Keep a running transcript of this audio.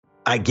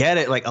I get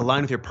it, like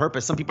align with your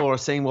purpose. Some people are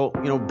saying, well,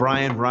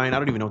 Brian, Ryan, I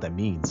don't even know what that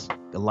means.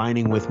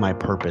 Aligning with my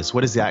purpose.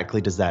 What exactly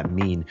does that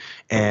mean?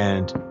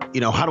 And,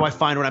 how do I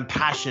find what I'm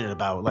passionate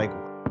about? Like,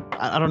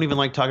 I don't even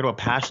like talking about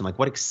passion. Like,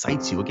 what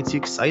excites you? What gets you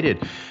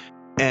excited?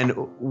 And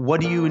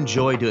what do you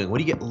enjoy doing? What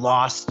do you get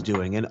lost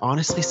doing? And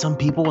honestly, some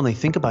people, when they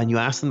think about it and you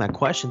ask them that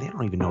question, they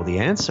don't even know the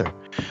answer.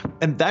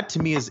 And that to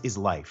me is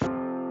life.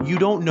 You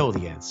don't know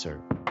the answer.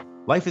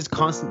 Life is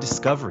constant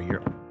discovery.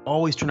 You're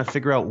always trying to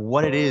figure out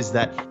what it is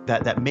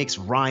that makes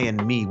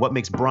Ryan me, what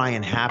makes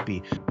Brian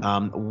happy,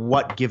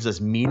 what gives us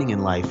meaning in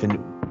life. And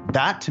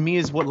that to me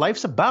is what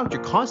life's about.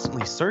 You're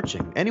constantly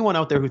searching. Anyone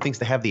out there who thinks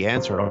they have the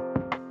answer at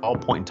all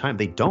point in time,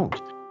 they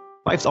don't.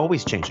 Life's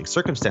always changing.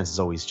 Circumstances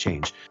always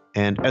change.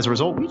 And as a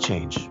result, we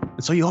change.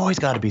 And so you always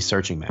got to be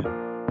searching,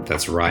 man.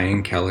 That's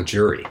Ryan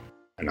Caligiuri,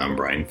 and I'm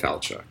Brian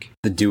Falchuk.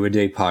 The Do a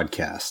Day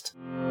podcast,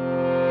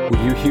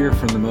 where you hear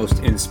from the most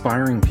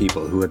inspiring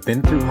people who have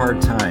been through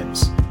hard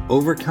times,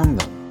 overcome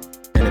them,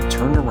 and have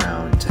turned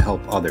around to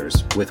help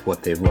others with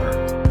what they've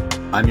learned.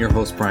 I'm your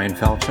host, Brian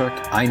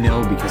Falchuk. I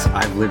know because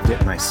I've lived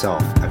it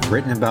myself. I've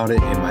written about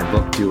it in my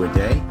book, Do a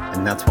Day,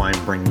 and that's why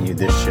I'm bringing you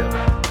this show.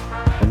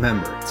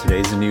 Remember,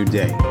 today's a new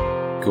day.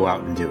 Go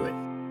out and do it.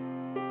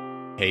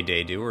 Hey,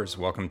 day doers.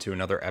 Welcome to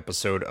another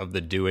episode of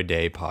the Do a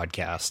Day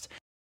podcast.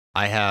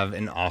 I have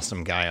an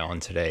awesome guy on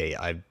today.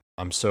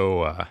 I'm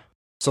so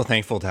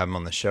thankful to have him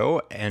on the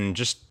show and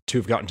just to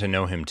have gotten to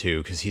know him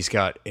too, because he's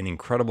got an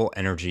incredible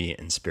energy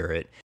and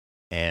spirit,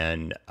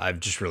 and I've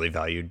just really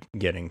valued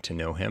getting to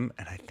know him,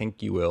 and I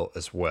think you will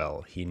as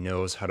well. He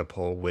knows how to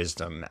pull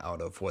wisdom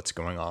out of what's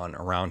going on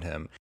around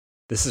him.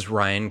 This is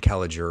Ryan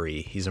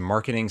Caligiuri. He's a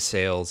marketing,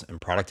 sales, and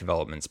product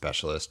development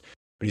specialist,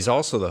 but he's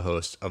also the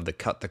host of the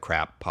Cut the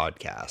Crap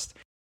podcast.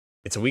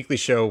 It's a weekly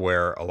show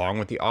where, along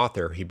with the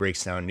author, he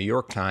breaks down New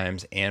York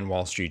Times and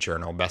Wall Street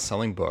Journal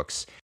best-selling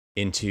books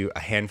into a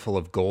handful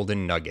of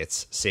golden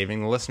nuggets,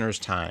 saving the listeners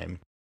time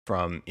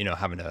from,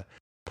 having to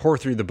pour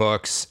through the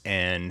books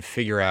and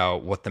figure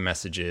out what the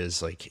message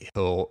is. Like,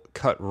 he'll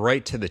cut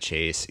right to the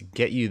chase,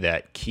 get you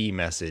that key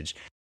message.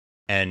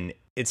 And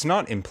it's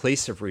not in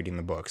place of reading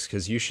the books,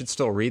 because you should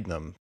still read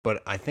them,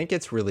 but I think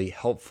it's really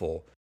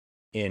helpful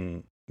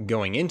in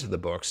going into the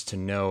books to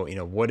know,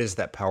 what is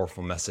that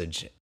powerful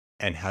message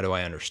and how do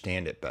I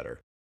understand it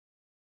better?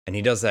 And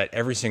he does that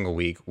every single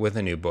week with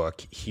a new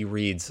book. He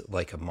reads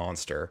like a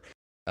monster.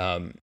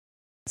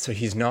 So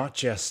he's not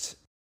just,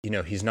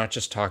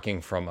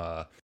 talking from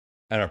a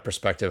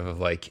perspective of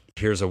like,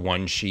 here's a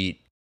one sheet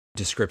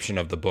description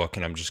of the book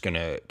and I'm just going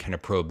to kind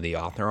of probe the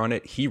author on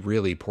it. He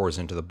really pours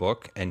into the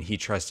book and he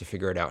tries to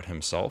figure it out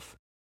himself.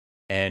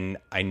 And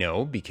I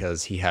know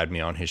because he had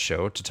me on his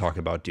show to talk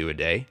about Do a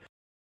Day.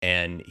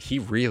 And he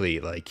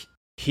really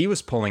he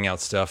was pulling out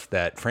stuff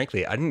that,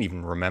 frankly, I didn't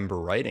even remember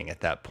writing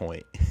at that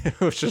point.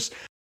 It was just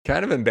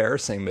kind of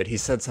embarrassing, but he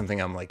said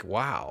something, I'm like,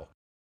 wow.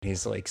 And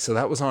he's like, so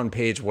that was on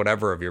page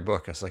whatever of your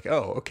book. I was like,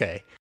 oh,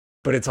 okay.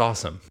 But it's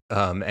awesome.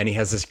 And he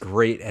has this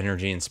great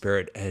energy and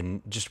spirit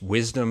and just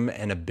wisdom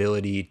and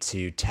ability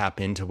to tap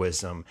into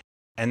wisdom.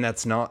 And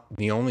that's not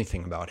the only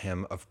thing about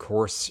him. Of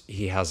course,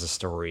 he has a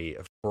story.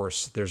 Of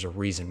course, there's a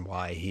reason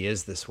why he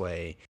is this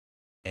way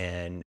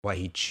and why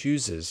he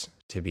chooses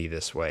to be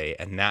this way,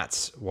 and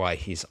that's why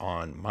he's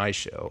on my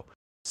show.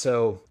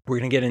 So we're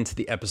going to get into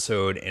the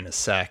episode in a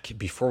sec.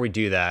 Before we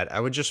do that, I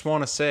would just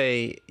want to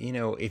say,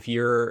 if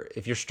you're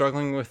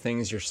struggling with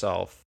things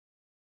yourself,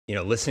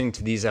 listening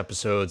to these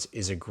episodes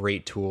is a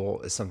great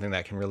tool, is something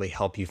that can really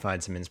help you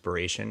find some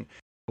inspiration.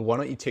 But why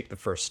don't you take the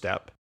first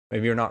step?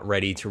 Maybe you're not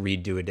ready to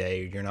read Do a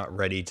Day, you're not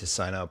ready to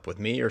sign up with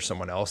me or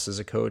someone else as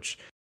a coach,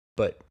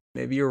 but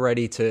maybe you're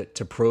ready to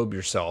probe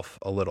yourself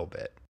a little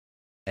bit.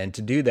 And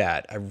to do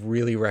that, I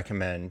really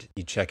recommend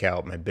you check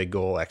out my big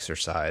goal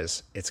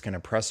exercise. It's going to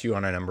press you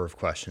on a number of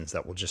questions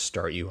that will just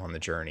start you on the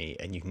journey.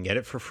 And you can get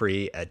it for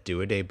free at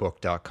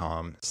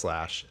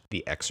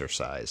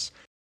doadaybook.com/the-exercise.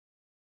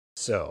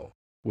 So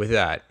with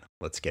that,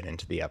 let's get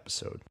into the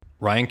episode.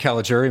 Ryan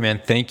Caligiuri,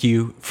 man, thank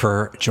you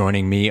for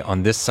joining me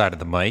on this side of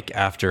the mic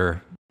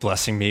after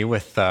blessing me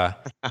with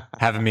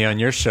having me on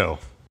your show.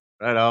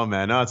 Right on,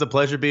 man. No, it's a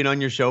pleasure being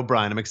on your show,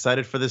 Brian. I'm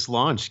excited for this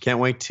launch. Can't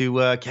wait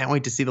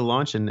to see the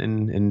launch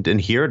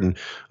and hear it. And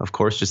of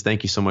course, just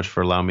thank you so much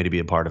for allowing me to be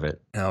a part of it.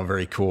 Oh,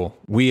 very cool.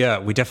 We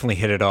definitely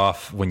hit it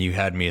off when you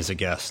had me as a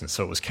guest, and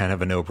so it was kind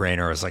of a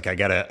no-brainer. I was like, I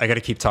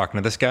gotta keep talking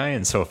to this guy,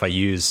 and so if I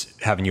use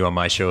having you on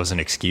my show as an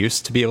excuse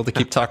to be able to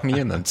keep talking to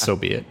you, then so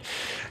be it.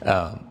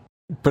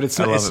 But it's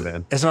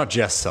not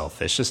just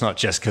selfish. It's not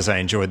just because I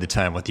enjoyed the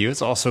time with you.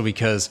 It's also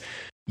because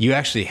you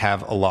actually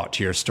have a lot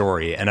to your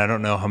story. And I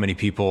don't know how many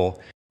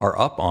people are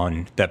up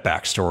on that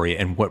backstory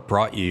and what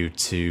brought you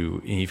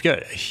to, you've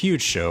got a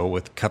huge show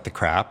with Cut the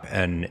Crap,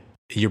 and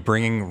you're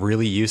bringing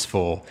really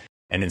useful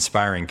and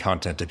inspiring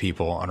content to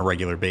people on a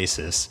regular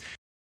basis.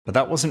 But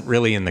that wasn't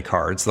really in the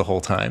cards the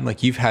whole time.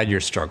 Like, you've had your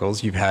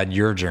struggles, you've had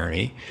your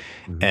journey,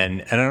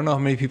 and I don't know how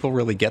many people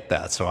really get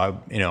that. So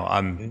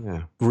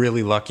I'm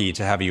really lucky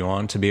to have you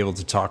on to be able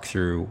to talk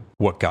through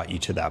what got you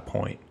to that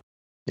point.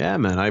 Yeah,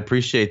 man, I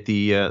appreciate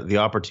the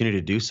opportunity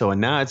to do so.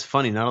 And now it's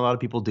funny, not a lot of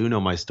people do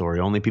know my story.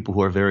 Only people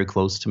who are very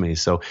close to me.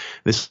 So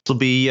this will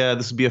be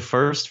a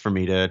first for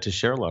me to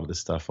share a lot of this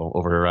stuff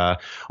over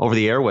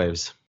the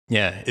airwaves.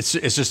 Yeah, it's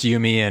just you,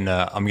 me, and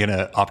I'm going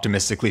to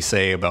optimistically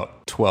say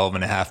about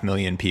 12.5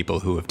 million people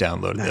who have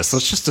downloaded this.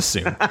 Let's just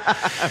assume.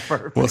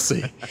 We'll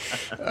see.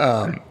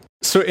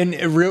 So in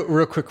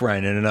real quick,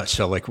 Ryan, in a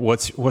nutshell, like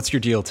what's your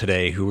deal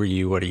today? Who are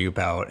you? What are you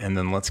about? And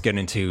then let's get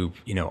into,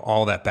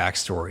 all that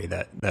backstory,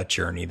 that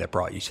journey that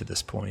brought you to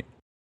this point.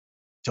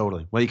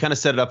 Totally. Well, you kind of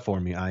set it up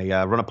for me.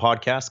 I run a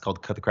podcast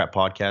called Cut the Crap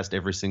Podcast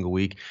every single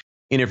week,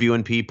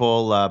 interviewing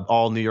people,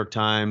 all New York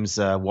Times,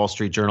 Wall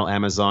Street Journal,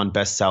 Amazon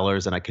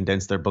bestsellers, and I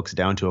condense their books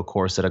down to a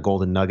core set of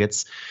golden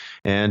nuggets.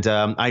 And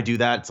I do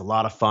that. It's a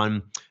lot of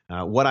fun.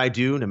 What I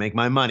do to make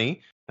my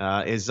money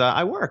is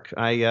I work.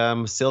 I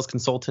am a sales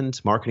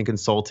consultant, marketing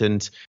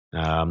consultant.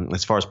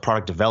 As far as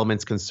product development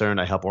is concerned,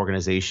 I help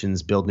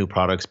organizations build new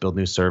products, build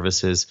new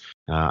services.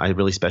 I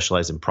really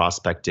specialize in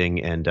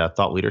prospecting and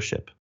thought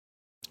leadership.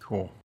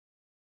 Cool.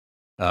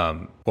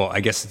 Well, I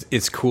guess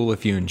it's cool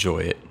if you enjoy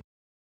it.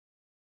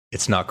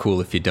 It's not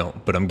cool if you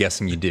don't, but I'm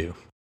guessing you do.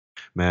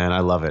 Man, I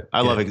love it.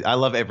 I love it. I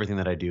love everything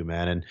that I do,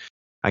 man. And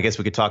I guess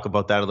we could talk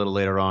about that a little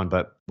later on,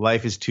 but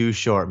life is too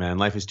short, man.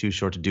 Life is too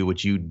short to do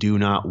what you do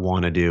not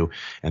want to do.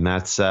 And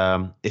that's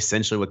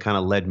essentially what kind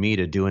of led me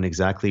to doing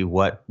exactly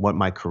what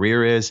my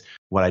career is,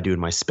 what I do in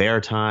my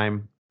spare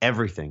time.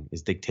 Everything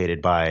is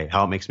dictated by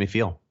how it makes me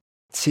feel.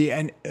 See,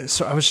 and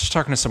so I was just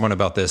talking to someone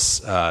about this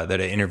that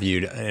I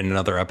interviewed in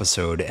another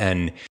episode,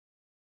 and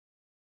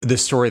the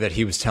story that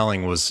he was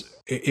telling was,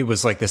 it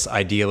was like this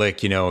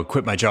idyllic,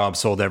 quit my job,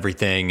 sold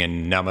everything,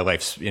 and now my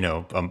life's,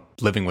 I'm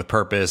living with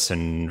purpose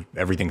and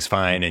everything's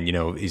fine. And,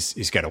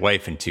 he's got a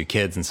wife and 2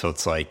 kids. And so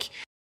it's like,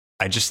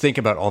 I just think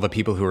about all the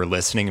people who are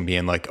listening and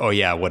being like, oh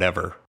yeah,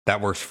 whatever,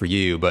 that works for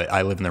you, but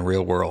I live in the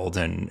real world.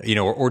 And,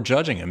 or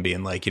judging him,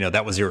 being like,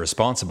 that was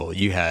irresponsible.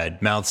 You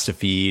had mouths to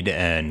feed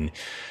and,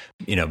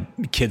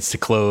 kids to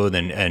clothe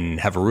and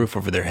have a roof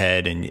over their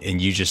head.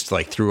 And you just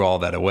like threw all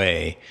that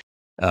away.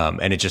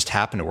 And it just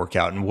happened to work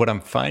out. And what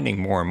I'm finding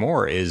more and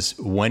more is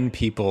when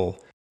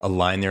people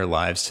align their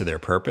lives to their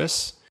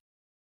purpose,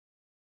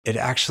 it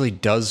actually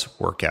does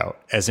work out.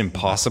 As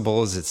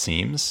impossible as it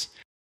seems,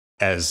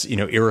 as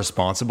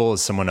irresponsible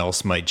as someone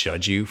else might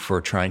judge you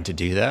for trying to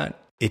do that,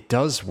 it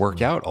does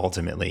work out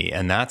ultimately.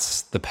 And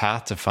that's the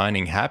path to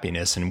finding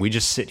happiness. And we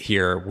just sit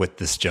here with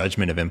this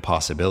judgment of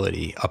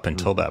impossibility up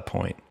until that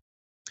point.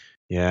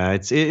 Yeah,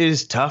 it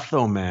is tough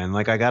though, man.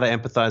 Like I got to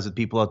empathize with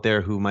people out there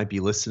who might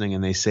be listening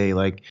and they say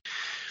like,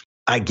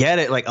 I get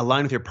it, like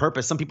align with your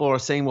purpose. Some people are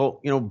saying,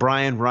 well,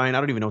 Brian, Ryan, I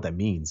don't even know what that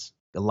means.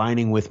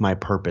 Aligning with my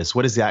purpose.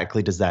 What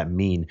exactly does that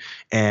mean?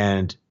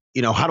 And,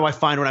 how do I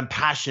find what I'm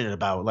passionate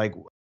about? Like,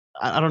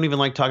 I don't even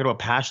like talking about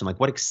passion. Like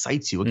what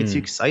excites you? What gets you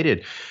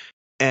excited?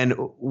 And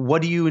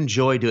what do you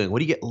enjoy doing? What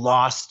do you get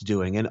lost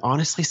doing? And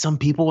honestly, some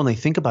people, when they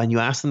think about it and you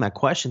ask them that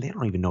question, they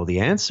don't even know the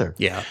answer.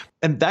 Yeah.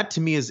 And that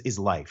to me is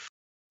life.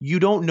 You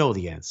don't know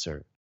the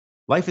answer.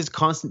 Life is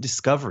constant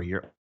discovery.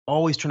 You're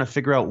always trying to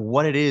figure out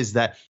what it is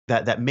that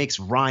makes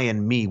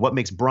Ryan me, what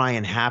makes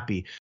Brian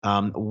happy,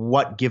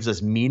 what gives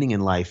us meaning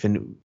in life.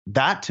 And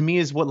that to me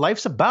is what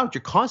life's about.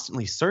 You're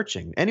constantly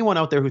searching. Anyone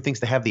out there who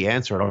thinks they have the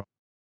answer at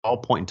all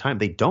point in time,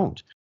 they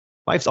don't.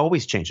 Life's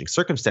always changing.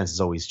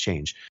 Circumstances always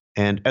change.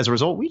 And as a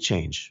result, we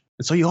change.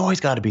 And so you always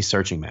got to be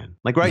searching, man.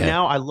 Like right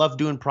now, I love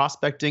doing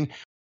prospecting,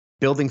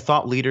 building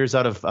thought leaders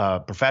out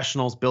of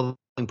professionals, building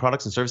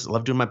products and services. I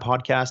love doing my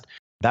podcast.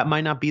 That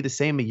might not be the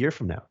same a year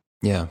from now.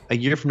 Yeah. A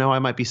year from now, I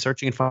might be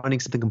searching and finding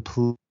something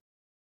complete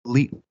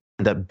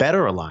that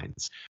better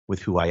aligns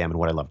with who I am and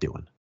what I love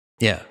doing.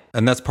 Yeah.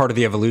 And that's part of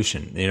the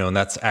evolution, and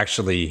that's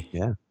actually,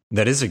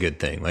 that is a good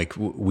thing. Like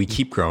we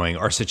keep growing,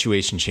 our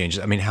situation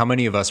changes. I mean, how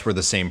many of us were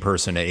the same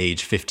person at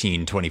age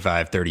 15,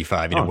 25,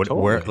 35?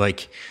 Where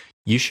like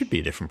you should be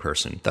a different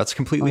person. That's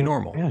completely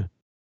normal. Yeah.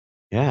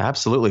 Yeah,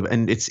 absolutely.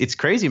 And it's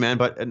crazy, man.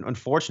 But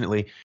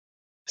unfortunately,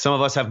 some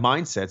of us have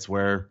mindsets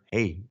where,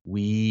 hey,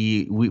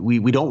 we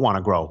don't want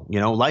to grow.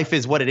 Life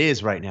is what it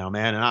is right now,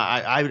 man. And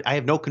I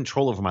have no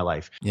control over my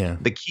life. Yeah.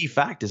 The key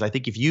fact is I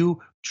think if you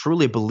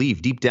truly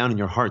believe deep down in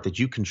your heart that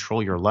you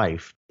control your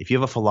life, if you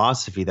have a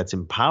philosophy that's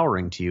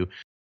empowering to you,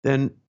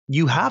 then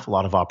you have a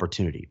lot of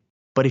opportunity.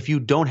 But if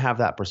you don't have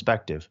that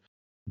perspective,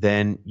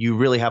 then you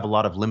really have a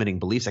lot of limiting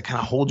beliefs that kind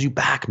of hold you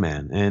back,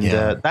 man. And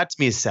that to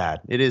me is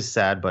sad. It is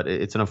sad, but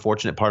it's an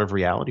unfortunate part of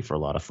reality for a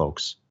lot of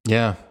folks.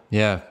 Yeah.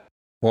 Yeah.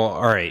 Well,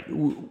 all right.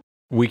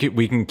 We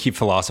can keep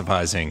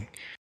philosophizing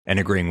and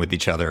agreeing with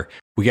each other.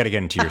 We got to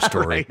get into your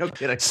story. Right, no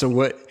kidding. So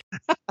what?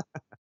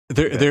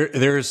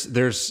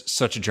 There's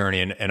such a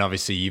journey, and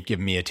obviously you've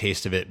given me a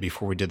taste of it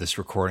before we did this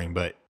recording.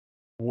 But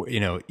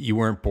you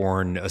weren't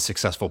born a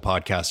successful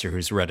podcaster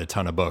who's read a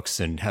ton of books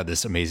and had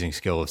this amazing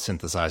skill of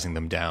synthesizing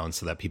them down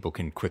so that people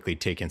can quickly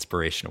take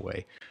inspiration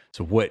away.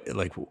 So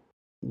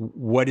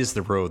what is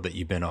the road that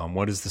you've been on?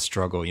 What is the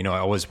struggle? I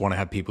always want to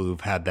have people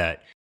who've had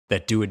that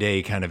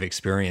do-a-day kind of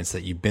experience,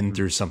 that you've been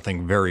through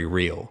something very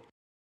real.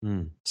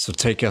 So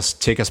take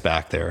us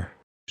back there.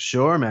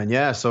 Sure, man.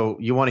 Yeah. So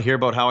you want to hear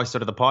about how I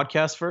started the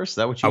podcast first? Is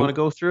that what you want to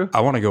go through?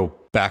 I want to go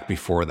back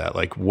before that.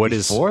 Like, what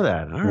is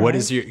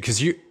your,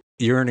 because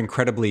you're an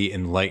incredibly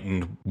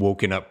enlightened,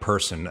 woken up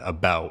person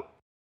about,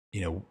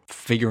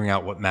 figuring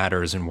out what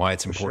matters and why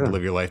it's important to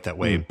live your life that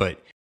way.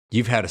 But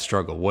you've had a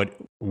struggle.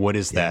 What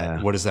is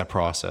that? What is that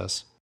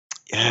process?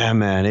 Yeah,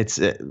 man. It's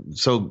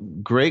so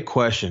great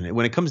question.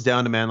 When it comes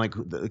down to, man, like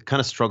the kind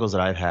of struggles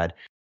that I've had,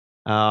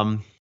 I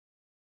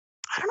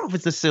don't know if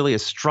it's necessarily a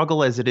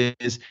struggle as it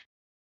is.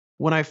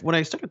 When I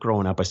started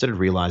growing up, I started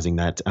realizing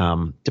that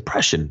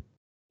depression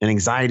and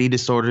anxiety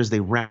disorders, they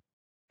ran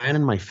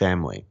in my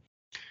family.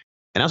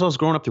 And as I was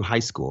growing up through high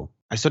school,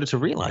 I started to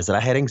realize that I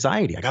had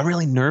anxiety. I got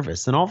really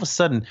nervous. And all of a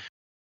sudden,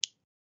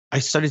 I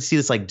started to see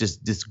this like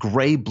just this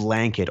gray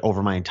blanket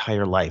over my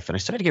entire life. And I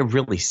started to get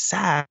really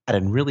sad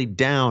and really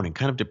down and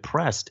kind of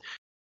depressed.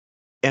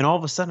 And all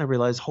of a sudden I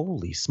realized,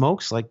 holy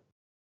smokes, like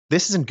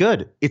this isn't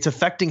good. It's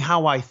affecting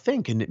how I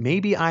think. And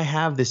maybe I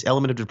have this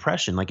element of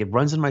depression. Like it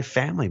runs in my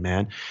family,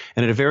 man.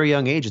 And at a very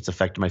young age, it's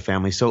affected my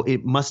family. So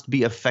it must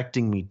be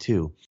affecting me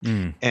too.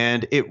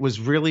 And it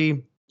was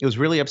really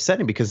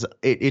upsetting because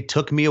it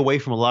took me away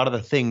from a lot of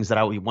the things that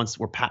I once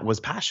was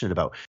passionate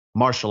about.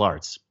 Martial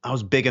arts. I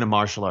was big into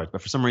martial arts,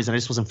 but for some reason I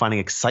just wasn't finding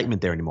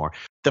excitement there anymore.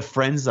 The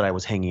friends that I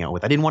was hanging out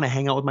with, I didn't want to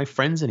hang out with my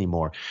friends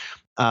anymore.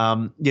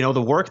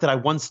 The work that I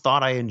once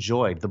thought I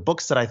enjoyed, the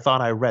books that I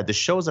thought I read, the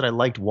shows that I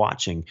liked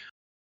watching,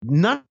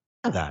 none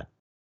of that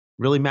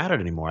really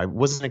mattered anymore. I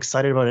wasn't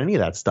excited about any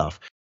of that stuff.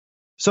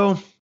 So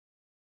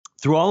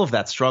through all of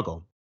that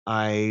struggle,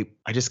 I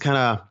just kind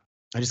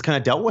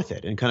of dealt with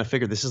it and kind of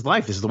figured this is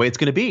life. This is the way it's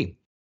going to be.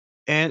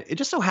 And it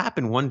just so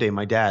happened one day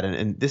my dad,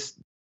 and this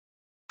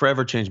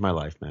forever changed my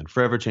life, man.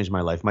 Forever changed my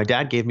life. My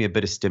dad gave me a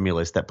bit of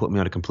stimulus that put me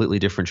on a completely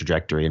different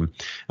trajectory. And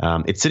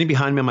it's sitting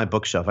behind me on my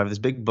bookshelf. I have this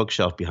big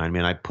bookshelf behind me,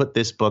 and I put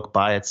this book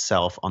by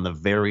itself on the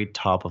very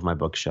top of my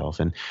bookshelf.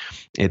 And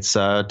it's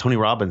Tony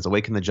Robbins,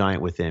 Awaken the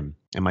Giant Within.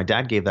 And my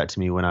dad gave that to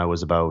me when I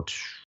was about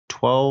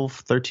 12,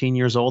 13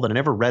 years old. And I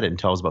never read it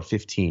until I was about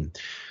 15.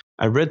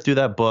 I read through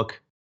that book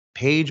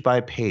page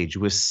by page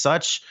with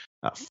such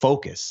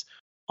focus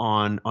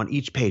on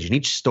each page and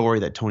each story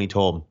that Tony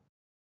told.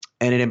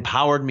 And it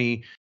empowered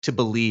me to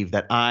believe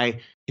that I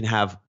can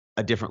have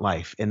a different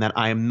life and that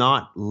I am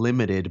not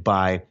limited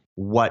by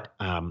what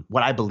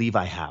I believe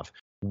I have,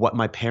 what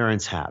my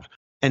parents have.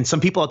 And some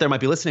people out there might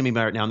be listening to me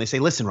right now and they say,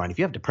 listen, Ryan, if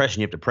you have depression,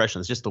 you have depression.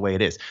 It's just the way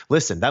it is.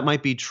 Listen, that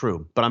might be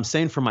true, but I'm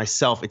saying for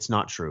myself, it's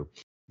not true.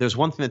 There's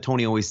one thing that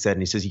Tony always said,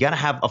 and he says, you got to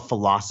have a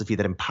philosophy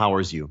that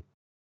empowers you.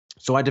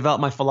 So I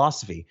developed my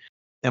philosophy.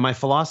 And my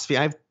philosophy,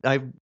 I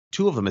have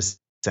two of them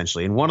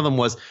essentially. And one of them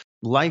was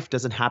life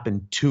doesn't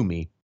happen to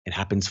me. It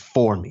happens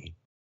for me,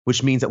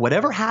 which means that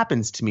whatever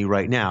happens to me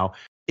right now,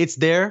 it's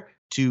there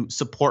to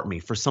support me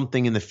for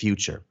something in the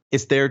future.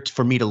 It's there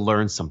for me to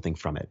learn something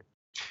from it.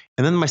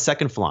 And then my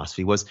second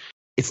philosophy was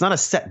it's not a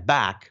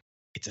setback,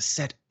 it's a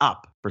set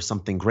up for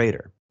something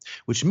greater,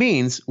 which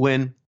means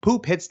when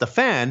poop hits the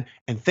fan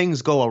and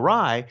things go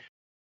awry,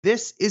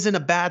 this isn't a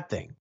bad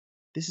thing.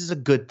 This is a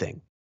good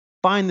thing.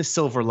 Find the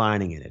silver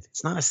lining in it.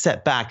 It's not a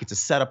setback, it's a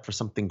setup for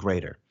something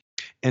greater.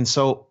 And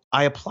so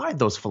I applied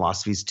those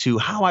philosophies to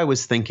how I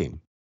was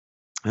thinking.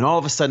 And all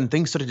of a sudden,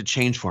 things started to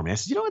change for me. I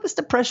said, you know what, this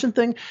depression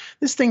thing,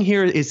 this thing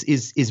here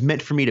is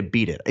meant for me to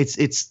beat it.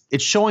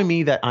 It's showing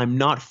me that I'm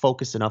not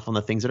focused enough on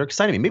the things that are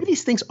exciting me. Maybe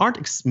these things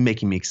aren't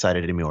making me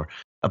excited anymore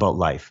about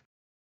life.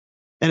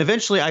 And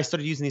eventually, I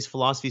started using these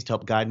philosophies to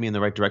help guide me in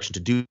the right direction to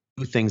do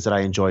things that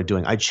I enjoyed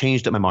doing. I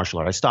changed up my martial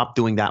art. I stopped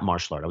doing that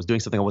martial art. I was doing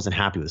something I wasn't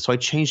happy with. So I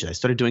changed it. I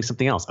started doing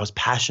something else. I was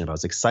passionate about it. I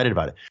was excited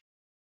about it.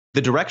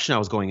 The direction I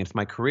was going in for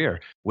my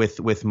career, with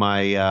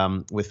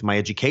my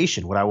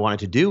education, what I wanted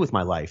to do with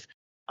my life,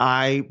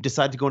 I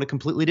decided to go in a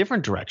completely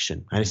different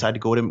direction. I decided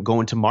to go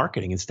into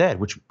marketing instead,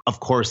 which of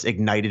course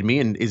ignited me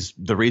and is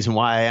the reason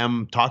why I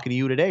am talking to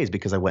you today, is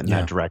because I went in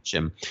that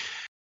direction.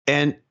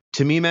 And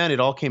to me, man,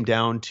 it all came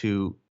down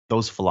to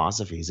those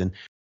philosophies. And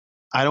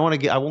I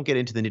won't get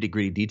into the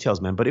nitty-gritty details,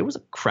 man, but it was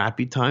a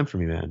crappy time for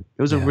me, man.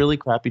 It was a really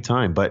crappy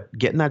time. But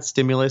getting that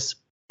stimulus,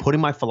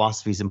 putting my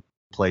philosophies in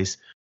place,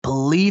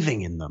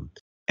 believing in them,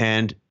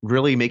 and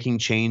really making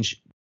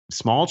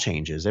small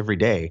changes every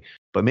day,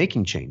 but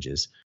making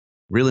changes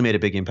really made a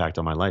big impact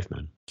on my life,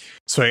 man.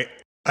 So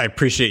I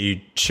appreciate you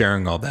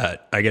sharing all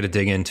that. I got to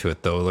dig into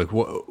it though. Like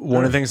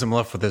one of the things I'm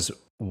left with is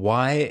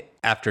why,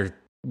 after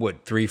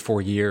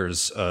 3-4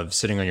 years of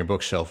sitting on your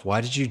bookshelf,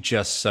 why did you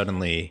just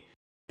suddenly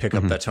pick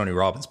up that Tony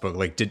Robbins book?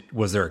 Like,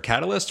 was there a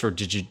catalyst, or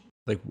did you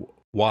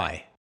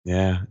why?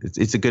 Yeah,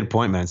 it's a good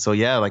point, man. So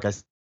yeah, like I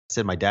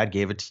said, my dad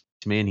gave it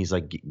to me and he's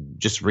like,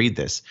 just read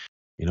this,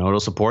 it'll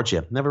support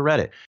you. Never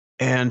read it.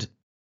 And,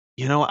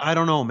 I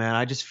don't know, man.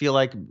 I just feel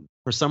like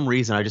for some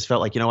reason, I just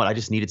felt like, I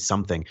just needed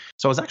something.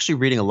 So I was actually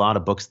reading a lot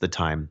of books at the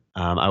time.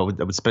 I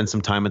would spend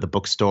some time at the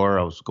bookstore.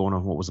 I was going to,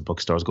 what was the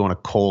bookstore? I was going to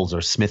Coles or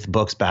Smith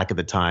Books back at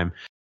the time,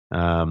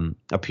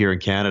 up here in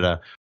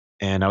Canada.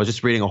 And I was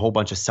just reading a whole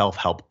bunch of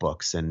self-help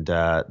books. And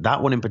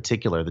that one in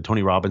particular, the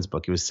Tony Robbins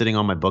book, it was sitting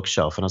on my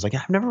bookshelf. And I was like,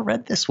 I've never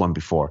read this one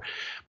before.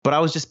 But I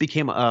was just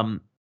became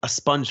a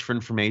sponge for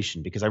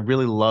information because I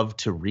really love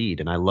to read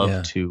and I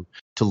love to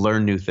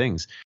learn new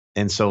things.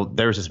 And so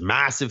there's this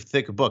massive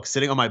thick book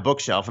sitting on my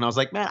bookshelf, and I was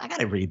like, man, I got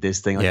to read this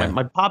thing. Like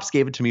my pops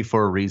gave it to me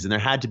for a reason. There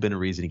had to have been a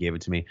reason he gave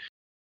it to me.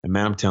 And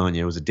man, I'm telling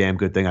you, it was a damn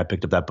good thing I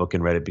picked up that book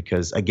and read it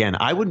because, again,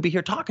 I wouldn't be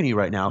here talking to you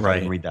right now if I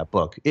didn't read that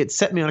book. It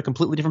set me on a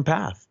completely different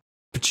path.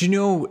 But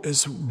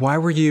why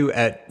were you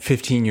at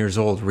 15 years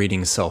old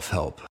reading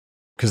self-help?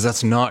 Because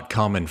that's not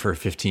common for a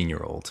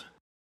 15-year-old.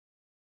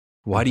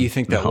 Why do you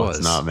think that was?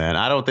 It's not, man.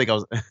 I don't think I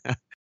was.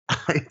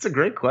 It's a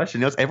great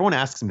question. Everyone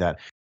asks me that.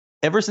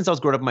 Ever since I was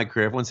growing up in my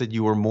career, everyone said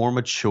you were more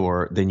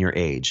mature than your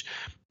age.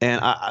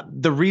 And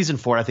the reason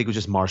for it, I think, was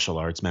just martial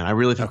arts, man. I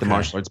really think the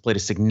martial arts played a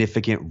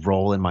significant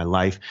role in my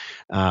life.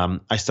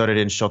 I started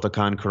in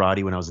Shotokan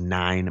karate when I was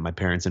 9, and my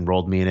parents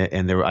enrolled me in it.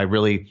 And I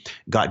really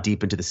got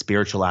deep into the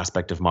spiritual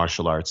aspect of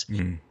martial arts.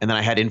 And then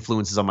I had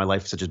influences on my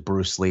life, such as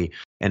Bruce Lee.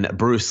 And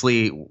Bruce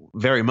Lee,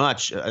 very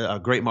much a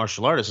great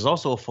martial artist, is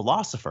also a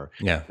philosopher.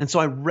 Yeah. And so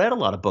I read a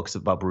lot of books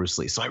about Bruce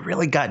Lee. So I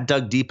really got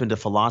dug deep into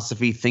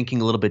philosophy, thinking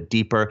a little bit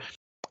deeper.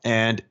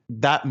 And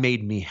that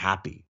made me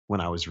happy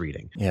when I was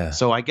reading. Yeah.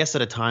 So I guess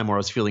at a time where I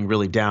was feeling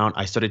really down,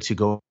 I started to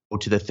go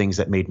to the things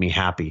that made me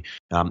happy.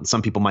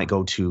 Some people might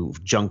go to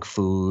junk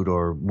food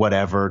or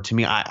whatever. To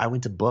me, I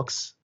went to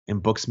books,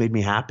 and books made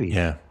me happy.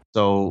 Yeah.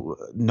 So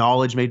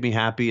knowledge made me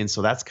happy. And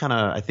so that's kind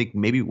of, I think,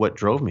 maybe what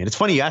drove me. And it's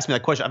funny you asked me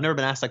that question. I've never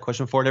been asked that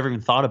question before. I never even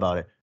thought about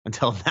it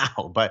until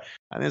now. But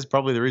I think that's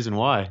probably the reason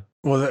why.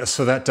 Well,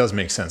 so that does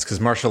make sense because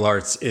martial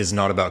arts is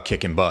not about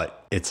kicking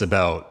butt. It's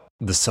about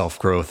the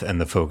self-growth and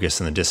the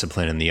focus and the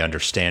discipline and the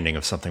understanding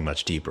of something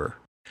much deeper.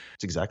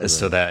 That's exactly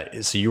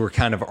right. So you were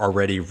kind of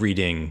already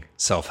reading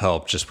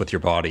self-help just with your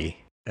body.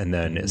 And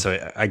then,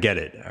 so I get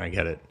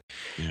it.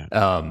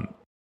 Yeah.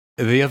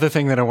 The other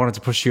thing that I wanted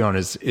to push you on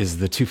is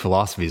the 2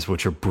 philosophies,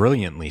 which are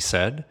brilliantly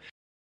said.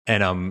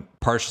 And I'm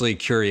partially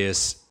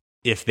curious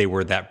if they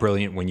were that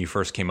brilliant when you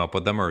first came up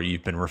with them or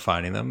you've been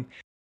refining them.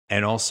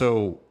 And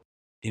also,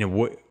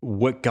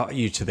 what got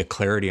you to the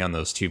clarity on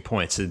those 2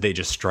 points? Did they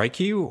just strike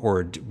you,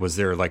 or was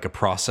there like a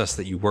process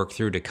that you worked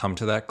through to come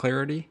to that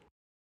clarity?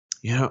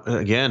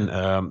 Again,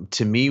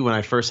 to me, when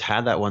I first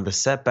had that one, the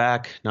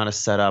setback, not a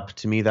setup,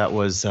 to me, that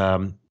was,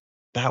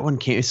 that one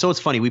came. So it's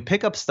funny. We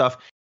pick up stuff,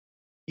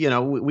 we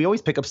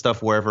always pick up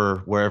stuff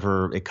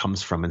wherever it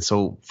comes from. And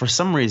so for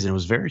some reason, it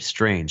was very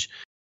strange.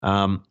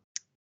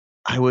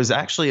 I was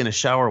actually in a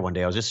shower one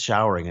day. I was just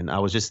showering and I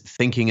was just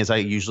thinking as I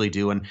usually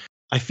do. And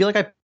I feel like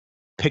I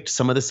picked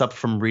some of this up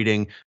from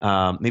reading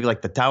maybe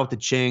like the Tao Te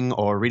Ching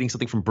or reading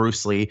something from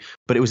Bruce Lee,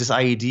 but it was this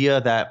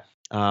idea that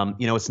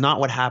it's not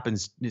what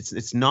happens.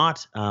 It's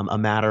not a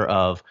matter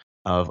of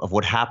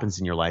what happens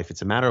in your life.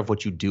 It's a matter of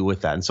what you do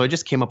with that. And so I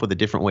just came up with a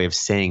different way of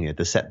saying it: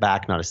 the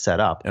setback, not a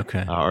setup.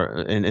 Okay.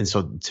 And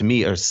so to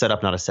me, or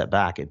setup, not a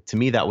setback. To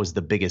me, that was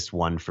the biggest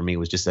one for me. It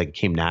was just like it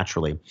came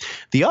naturally.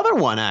 The other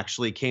one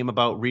actually came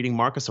about reading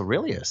Marcus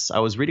Aurelius. I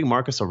was reading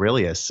Marcus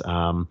Aurelius.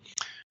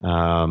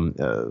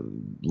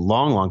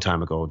 Long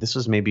time ago. This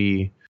was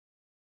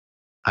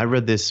I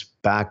read this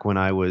back when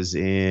I was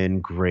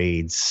in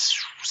grade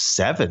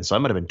 7, so I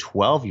might have been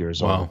 12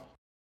 years old.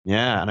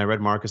 Yeah, and I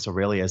read Marcus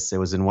Aurelius. It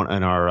was in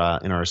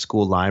our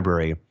school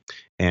library,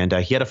 and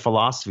he had a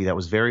philosophy that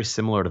was very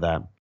similar to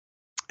that.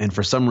 And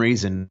for some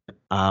reason,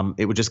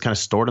 it would just kind of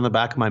stored in the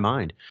back of my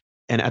mind.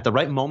 And at the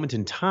right moment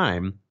in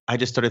time, I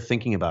just started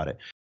thinking about it.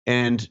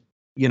 And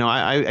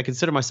I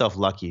consider myself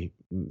lucky.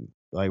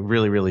 I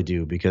really, really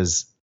do,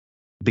 because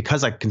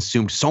I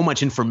consumed so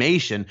much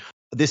information,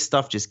 this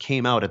stuff just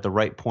came out at the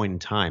right point in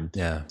time.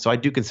 Yeah. So I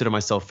do consider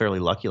myself fairly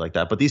lucky like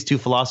that. But these 2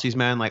 philosophies,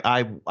 man, like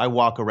I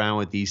walk around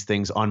with these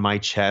things on my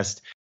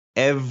chest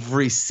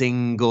every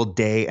single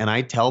day. And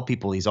I tell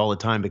people these all the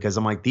time because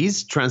I'm like,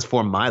 these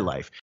transform my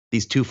life,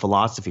 these 2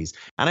 philosophies.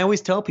 And I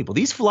always tell people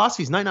these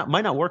philosophies might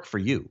not work for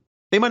you.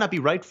 They might not be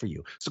right for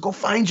you. So go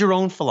find your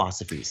own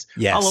philosophies.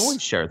 Yes. I'll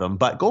always share them,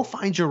 but go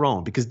find your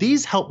own because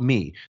these help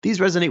me. These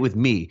resonate with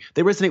me.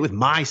 They resonate with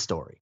my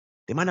story.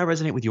 They might not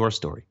resonate with your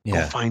story.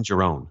 Yeah. Go find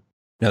your own.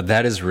 Now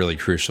that is really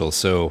crucial.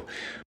 So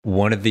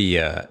one of the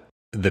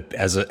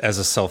as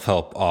a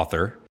self-help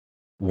author,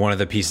 one of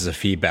the pieces of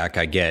feedback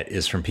I get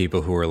is from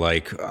people who are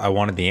like, I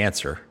wanted the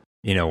answer,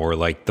 or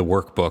like the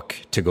workbook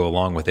to go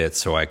along with it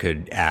so I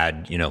could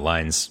add,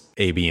 lines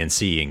A, B, and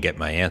C and get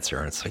my answer.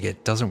 And it's like,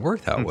 it doesn't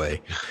work that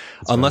way.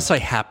 Unless I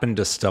happen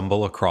to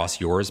stumble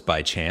across yours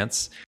by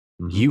chance,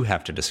 you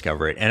have to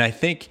discover it. And I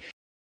think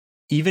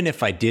even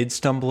if I did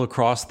stumble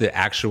across the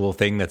actual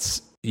thing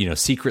that's,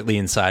 secretly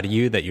inside of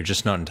you that you're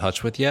just not in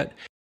touch with yet,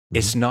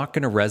 it's not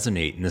going to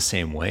resonate in the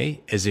same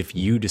way as if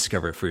you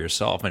discover it for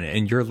yourself.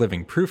 And you're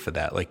living proof of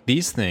that. Like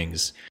these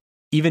things,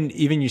 even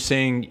you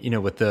saying,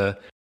 with the,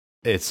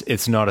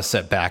 it's not a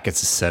setback,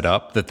 it's a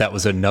setup, that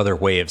was another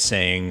way of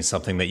saying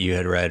something that you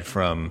had read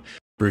from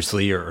Bruce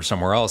Lee or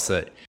somewhere else,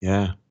 that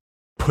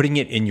putting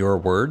it in your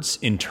words,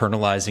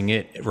 internalizing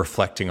it,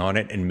 reflecting on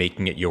it, and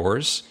making it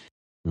yours.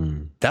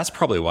 That's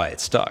probably why it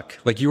stuck.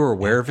 Like you were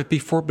aware of it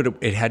before, but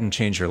it hadn't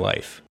changed your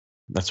life.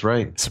 That's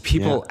right. So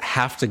people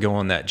have to go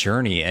on that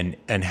journey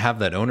and have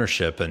that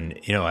ownership. And,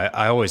 you know,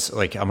 I always,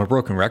 like, I'm a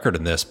broken record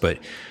in this, but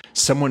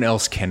someone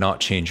else cannot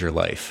change your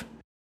life.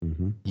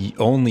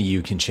 Only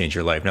you can change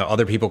your life. Now,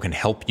 other people can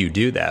help you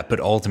do that, but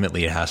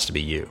ultimately it has to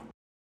be you.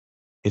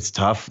 It's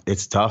tough.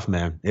 It's tough,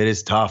 man. It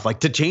is tough.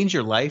 Like, to change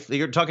your life,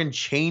 you're talking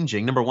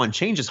changing. Number one,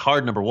 change is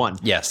hard. Number one.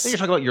 Yes. Then you're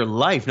talking about your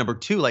life. Number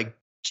two, like,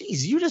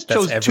 geez, you just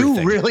That's chose everything.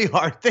 two really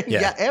hard things.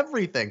 Yeah. Yeah,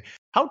 everything.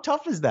 How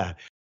tough is that?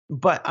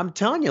 But I'm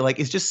telling you, like,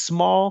 it's just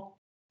small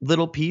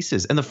little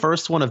pieces. And the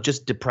first one of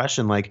just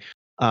depression, like,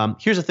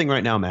 here's the thing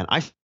right now, man.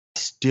 I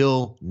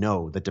still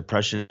know that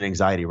depression and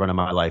anxiety run in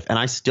my life, and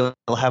I still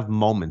have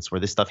moments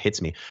where this stuff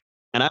hits me.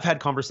 And I've had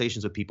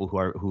conversations with people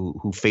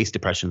who face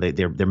depression.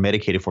 They're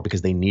medicated for it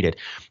because they need it,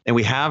 and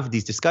we have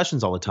these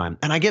discussions all the time.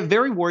 And I get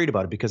very worried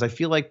about it because I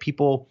feel like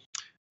people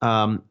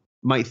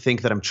might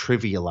think that I'm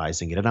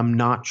trivializing it, and I'm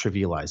not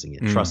trivializing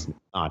it. Trust me,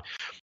 I'm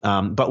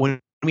not. But when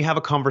we have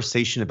a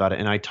conversation about it,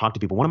 and I talk to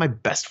people, one of my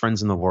best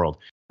friends in the world,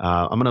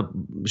 I'm gonna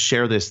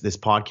share this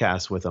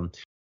podcast with him.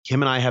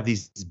 Him and I have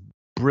these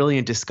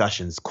brilliant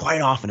discussions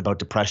quite often about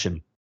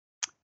depression,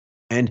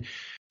 and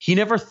he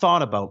never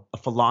thought about a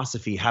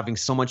philosophy having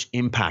so much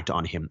impact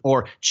on him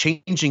or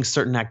changing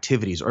certain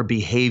activities or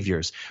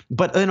behaviors.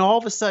 But then all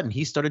of a sudden,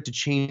 he started to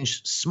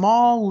change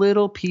small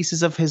little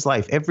pieces of his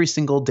life every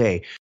single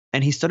day.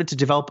 And he started to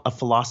develop a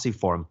philosophy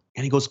for him.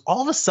 And he goes,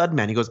 all of a sudden,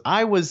 man, he goes,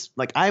 I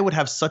would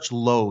have such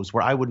lows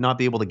where I would not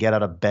be able to get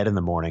out of bed in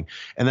the morning.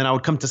 And then I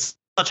would come to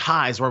such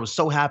highs where I was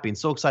so happy and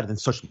so excited, and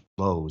such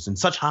lows and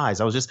such highs.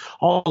 I was just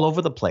all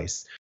over the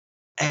place.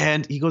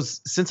 And he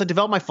goes, since I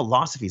developed my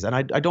philosophies, and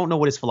I don't know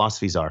what his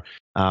philosophies are,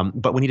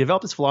 but when he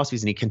developed his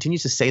philosophies and he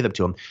continues to say them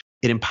to him,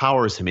 it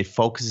empowers him. It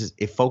focuses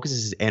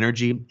his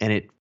energy, and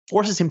it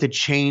forces him to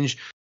change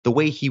the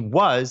way he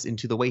was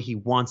into the way he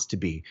wants to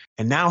be.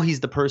 And now he's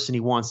the person he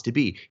wants to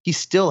be. He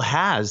still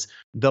has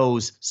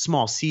those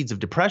small seeds of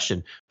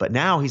depression, but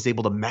now he's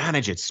able to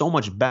manage it so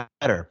much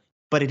better.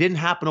 But it didn't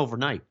happen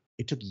overnight.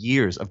 It took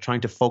years of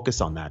trying to focus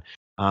on that.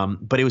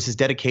 But it was his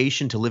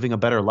dedication to living a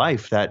better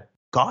life that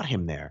got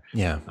him there.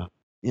 Yeah.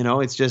 You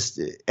know, it's just,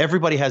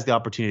 everybody has the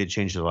opportunity to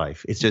change their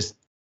life. It's just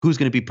who's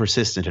going to be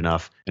persistent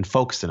enough and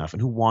focused enough,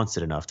 and who wants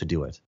it enough to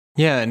do it.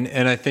 Yeah.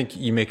 And I think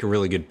you make a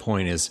really good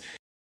point is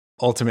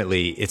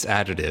ultimately it's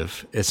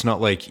additive. It's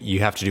not like you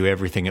have to do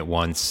everything at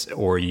once,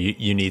 or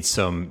you need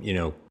some, you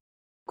know,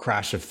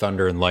 crash of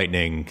thunder and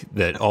lightning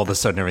that all of a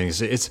sudden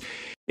everything's,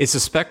 it's a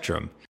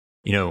spectrum.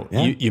 You know,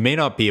 you may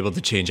not be able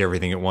to change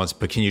everything at once,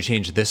 but can you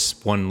change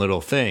this one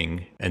little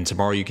thing, and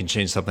tomorrow you can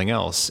change something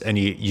else, and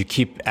you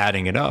keep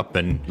adding it up,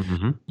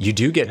 and you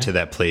do get to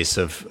that place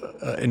of,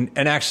 and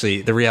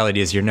actually the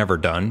reality is you're never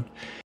done.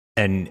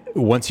 And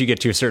once you get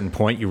to a certain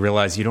point, you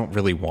realize you don't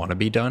really want to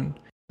be done.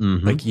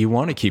 Like, you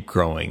want to keep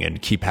growing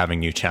and keep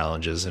having new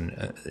challenges,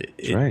 and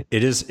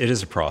it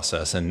is a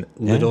process, and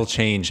little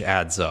change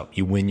adds up.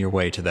 You win your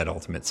way to that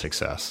ultimate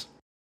success.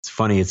 It's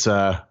funny. It's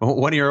one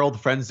of your old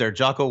friends there,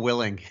 Jocko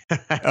Willing.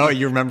 Oh,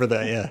 you remember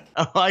that? Yeah.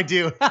 Oh, I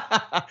do.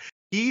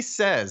 He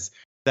says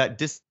that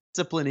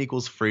discipline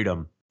equals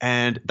freedom.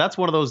 And that's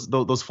one of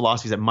those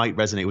philosophies that might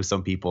resonate with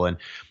some people. And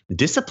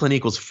discipline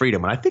equals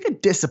freedom. When I think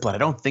of discipline, I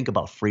don't think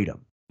about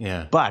freedom.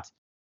 Yeah. But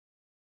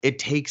it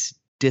takes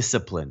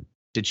discipline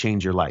to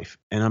change your life.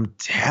 And I'm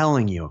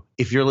telling you,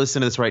 if you're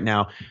listening to this right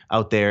now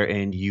out there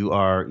and you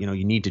are, you know,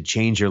 you need to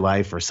change your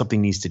life or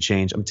something needs to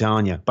change, I'm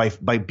telling you,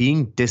 by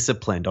being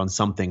disciplined on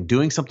something,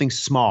 doing something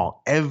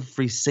small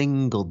every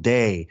single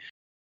day,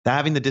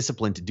 having the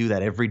discipline to do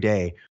that every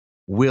day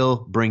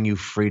will bring you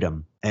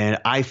freedom. And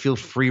I feel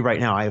free right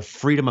now. I have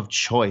freedom of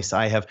choice.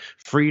 I have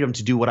freedom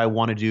to do what I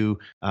want to do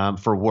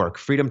for work,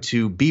 freedom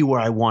to be where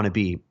I want to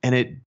be. And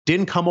it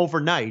didn't come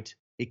overnight.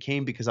 It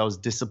came because I was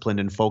disciplined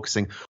and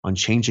focusing on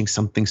changing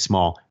something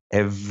small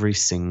every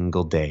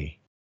single day.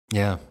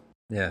 Yeah.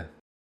 Yeah.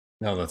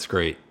 No, that's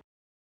great.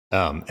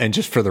 And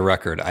just for the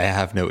record, I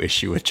have no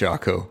issue with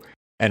Jocko.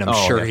 And I'm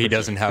sure he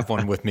doesn't have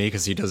one with me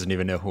because he doesn't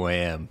even know who I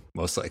am,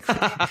 most likely.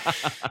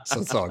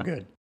 So it's all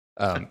good.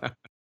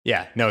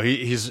 Yeah, no,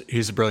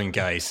 he's a brilliant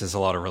guy. He says a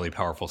lot of really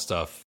powerful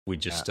stuff. We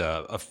just,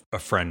 a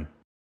friend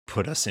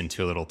put us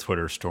into a little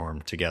Twitter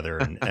storm together,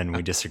 and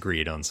we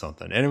disagreed on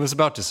something. And it was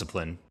about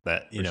discipline,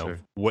 that, you know,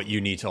 what you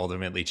need to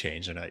ultimately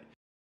change. And I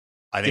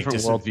think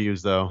different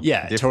worldviews, though.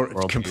 Yeah,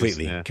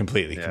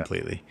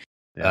 completely.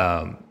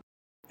 Yeah.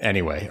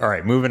 Anyway, all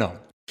right, moving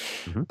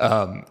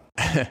on.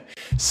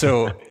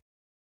 So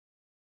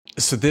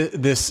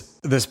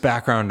this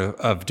background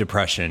of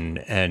depression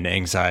and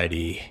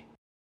anxiety,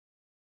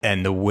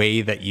 and the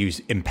way that you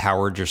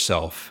empowered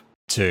yourself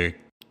to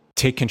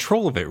take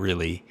control of it,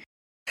 really,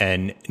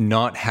 and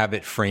not have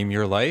it frame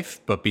your life,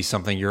 but be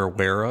something you're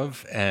aware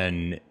of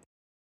and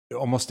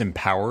almost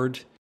empowered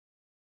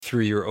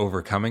through your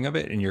overcoming of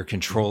it and your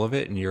control of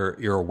it and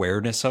your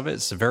awareness of it.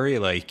 It's very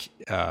like,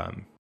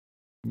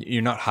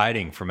 you're not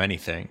hiding from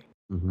anything.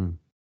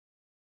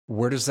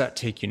 Where does that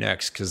take you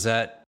next? Because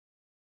that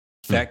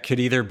that could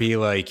either be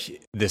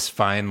like this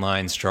fine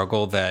line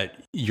struggle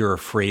that you're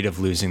afraid of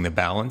losing the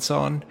balance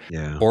on,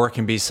 or it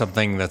can be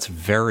something that's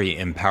very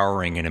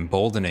empowering and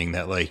emboldening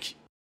that like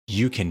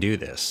you can do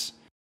this.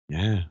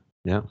 Yeah.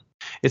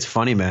 It's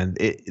funny, man.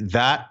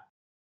 That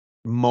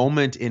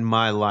moment in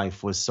my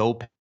life was so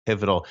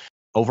pivotal,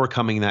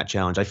 overcoming that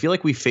challenge. I feel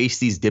like we face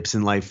these dips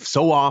in life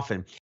so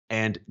often,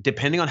 and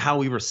depending on how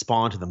we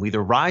respond to them, we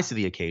either rise to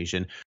the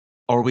occasion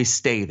or we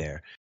stay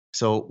there.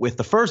 So with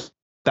the first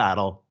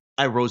battle,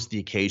 I rose to the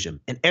occasion,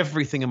 and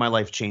everything in my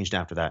life changed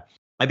after that.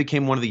 I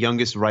became one of the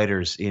youngest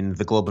writers in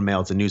the Globe and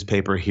Mail. It's a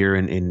newspaper here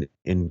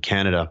in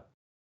Canada.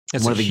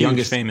 It's one of the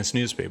youngest famous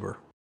newspaper.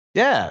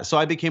 Yeah. So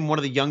I became one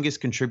of the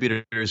youngest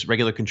contributors,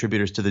 regular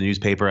contributors to the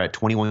newspaper at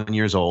 21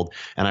 years old.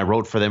 And I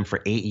wrote for them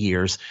for 8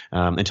 years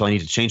until I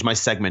needed to change my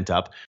segment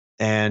up.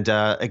 And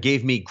it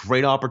gave me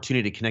great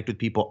opportunity to connect with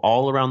people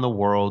all around the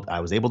world.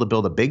 I was able to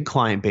build a big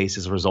client base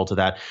as a result of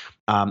that.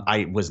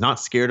 I was not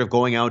scared of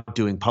going out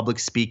doing public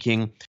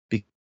speaking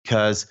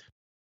because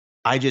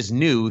I just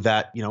knew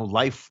that,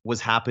 life was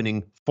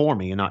happening for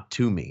me and not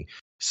to me.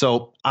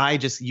 So I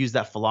just used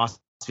that philosophy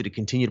to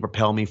continue to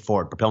propel me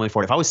forward.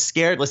 If I was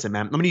scared, listen,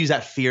 man, I'm going to use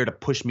that fear to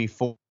push me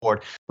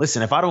forward.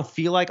 Listen, if I don't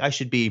feel like I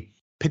should be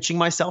pitching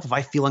myself, if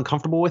I feel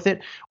uncomfortable with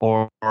it,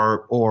 or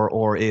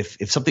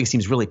if something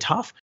seems really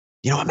tough,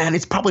 you know what, man,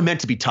 it's probably meant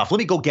to be tough. Let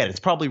me go get it. It's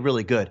probably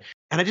really good.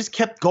 And I just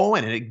kept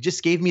going, and it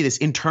just gave me this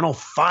internal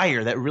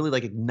fire that really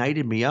like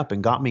ignited me up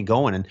and got me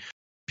going. And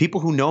people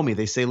who know me,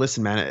 they say,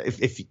 listen, man,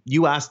 if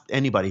you asked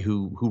anybody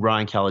who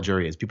Ryan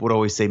Caligiuri is, people would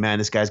always say, man,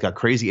 this guy's got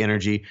crazy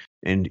energy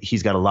and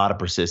he's got a lot of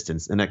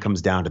persistence. And that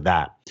comes down to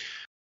that.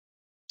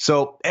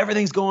 So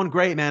everything's going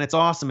great, man. It's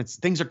awesome.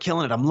 Things are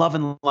killing it. I'm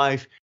loving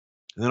life.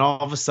 And then all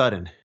of a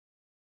sudden,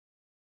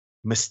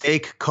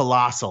 mistake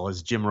colossal,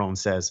 as Jim Rohn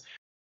says.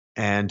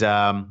 And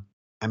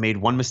I made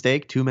one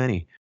mistake too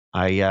many.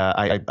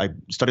 I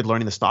started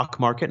learning the stock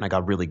market, and I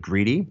got really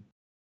greedy.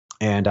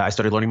 And I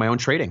started learning my own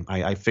trading.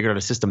 I figured out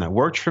a system that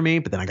worked for me,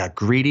 but then I got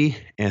greedy,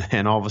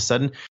 and all of a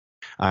sudden,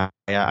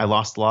 I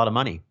lost a lot of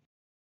money.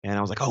 And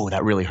I was like, oh,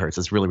 that really hurts.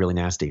 That's really, really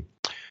nasty.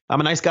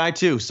 I'm a nice guy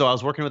too. So I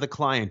was working with a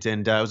client,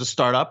 and it was a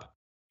startup.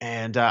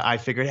 And I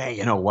figured, hey,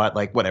 you know what?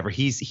 Like, whatever.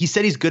 He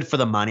said he's good for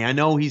the money. I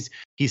know he's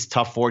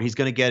tough for it. He's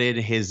going to get in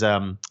his he's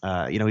going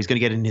to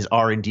get in his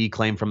R&D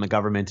claim from the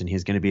government, and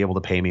he's going to be able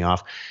to pay me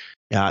off.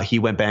 He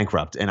went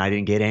bankrupt, and I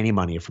didn't get any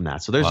money from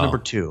that. So there's number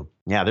two.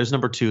 Yeah, there's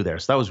number two there.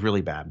 So that was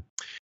really bad.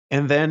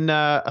 And then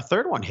a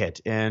third one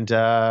hit. And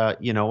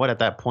you know what? At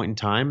that point in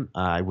time,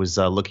 I was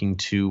looking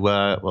to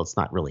well, it's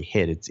not really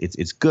hit.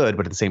 It's good,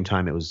 but at the same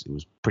time, it was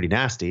pretty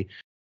nasty.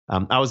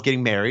 I was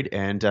getting married,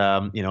 and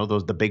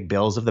the big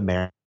bills of the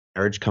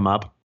marriage come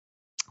up.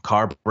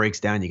 Car breaks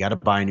down. You got to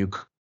buy a new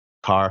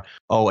car.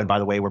 Oh, and by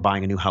the way, we're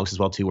buying a new house as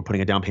well too. We're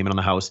putting a down payment on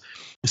the house.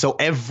 So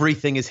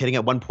everything is hitting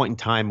at one point in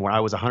time where I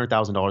was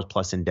 $100,000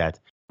 plus in debt.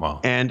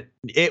 Wow. And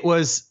it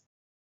was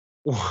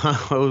one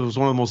of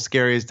the most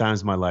scariest times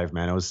of my life,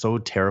 man. It was so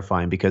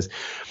terrifying because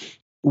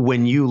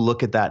when you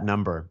look at that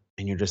number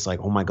and you're just like,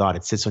 oh my God,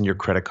 it sits on your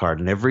credit card.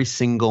 And every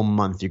single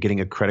month you're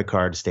getting a credit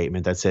card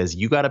statement that says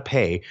you got to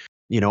pay,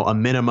 a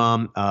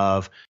minimum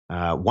of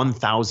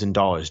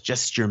 $1,000,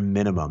 just your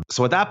minimum.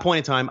 So at that point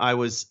in time,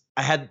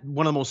 I had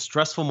one of the most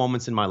stressful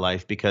moments in my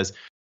life because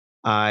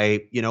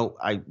I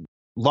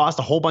lost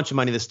a whole bunch of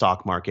money in the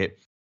stock market.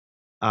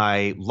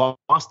 I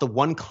lost the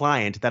one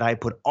client that I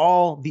put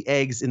all the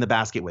eggs in the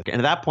basket with. And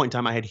at that point in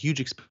time, I had huge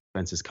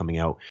expenses coming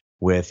out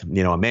with,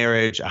 a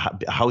marriage,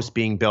 a house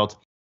being built.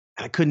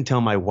 And I couldn't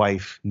tell my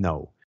wife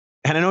no.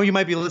 And I know you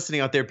might be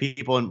listening out there,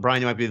 people, and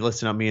Brian, you might be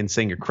listening to me and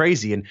saying you're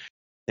crazy.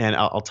 And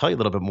I'll tell you a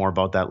little bit more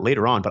about that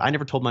later on. But I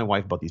never told my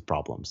wife about these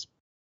problems.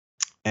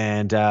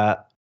 And,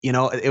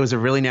 it was a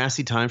really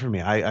nasty time for me.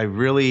 I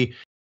really,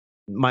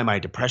 my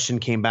depression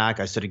came back.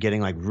 I started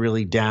getting like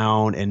really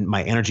down, and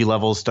my energy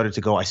levels started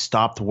to go. I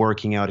stopped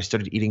working out. I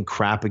started eating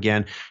crap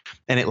again.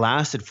 And it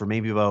lasted for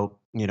maybe about,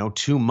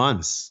 2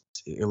 months.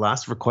 It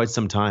lasted for quite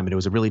some time, and it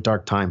was a really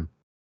dark time.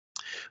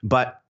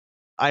 But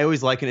I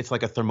always liken it to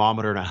like a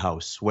thermometer in a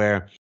house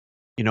where,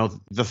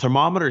 the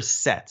thermometer is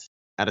set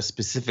at a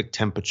specific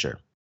temperature.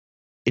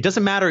 It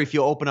doesn't matter if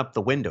you open up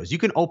the windows. You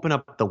can open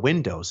up the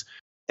windows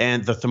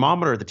and the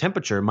thermometer, the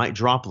temperature might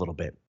drop a little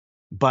bit,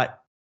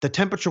 but the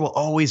temperature will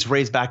always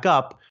raise back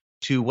up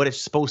to what it's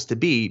supposed to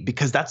be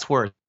because that's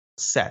where it's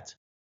set.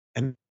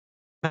 And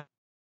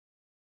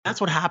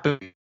that's what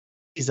happened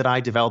is that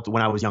I developed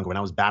when I was younger, when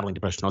I was battling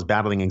depression, I was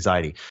battling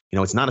anxiety.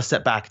 It's not a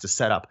setback, it's a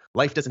setup.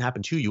 Life doesn't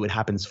happen to you, it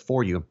happens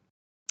for you.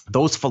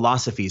 Those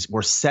philosophies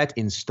were set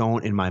in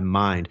stone in my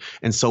mind.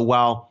 And so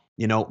while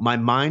my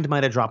mind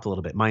might have dropped a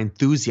little bit, my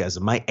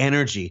enthusiasm, my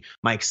energy,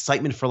 my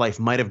excitement for life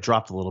might have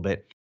dropped a little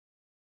bit,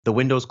 the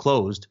windows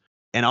closed,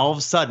 and all of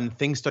a sudden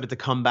things started to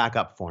come back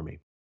up for me.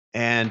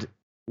 And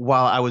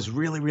while I was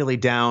really, really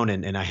down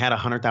and I had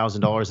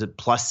 $100,000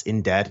 plus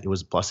in debt, it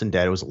was plus in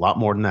debt. It was a lot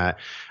more than that.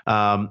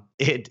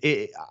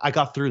 I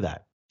got through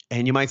that.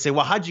 And you might say,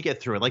 well, how'd you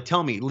get through it? Like,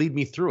 tell me, lead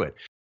me through it.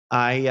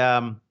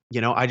 I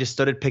I just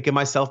started picking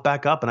myself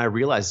back up, and I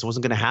realized this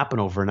wasn't going to happen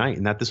overnight,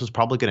 and that this was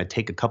probably going to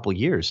take a couple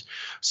years.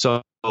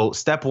 So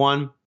step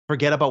one,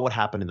 forget about what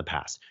happened in the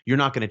past. You're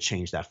not going to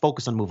change that.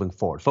 Focus on moving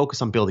forward.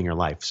 Focus on building your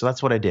life. So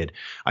that's what I did.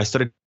 I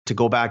started to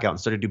go back out and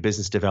started to do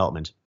business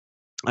development.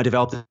 I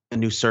developed a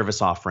new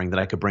service offering that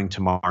I could bring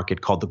to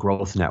market called the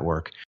Growth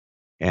Network.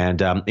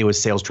 And it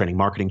was sales training,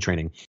 marketing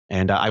training.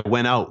 And I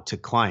went out to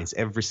clients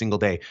every single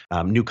day,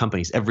 new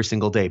companies every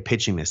single day,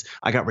 pitching this.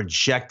 I got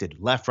rejected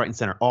left, right, and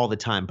center all the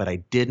time, but I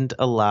didn't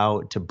allow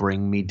it to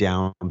bring me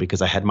down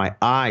because I had my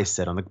eyes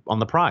set on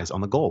the prize,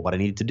 on the goal. What I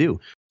needed to do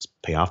was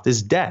pay off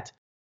this debt.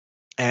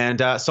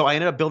 And so I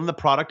ended up building the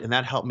product, and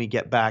that helped me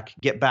get back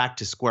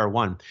to square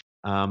one.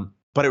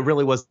 But it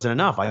really wasn't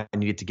enough. I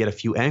needed to get a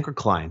few anchor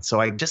clients. So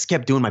I just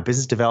kept doing my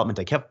business development.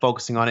 I kept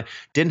focusing on it.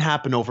 Didn't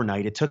happen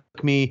overnight. It took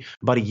me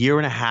about a year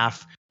and a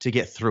half to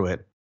get through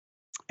it.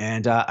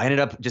 And I ended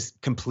up just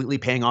completely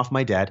paying off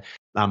my debt,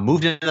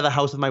 moved into the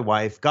house with my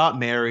wife, got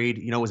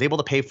married, was able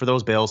to pay for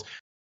those bills,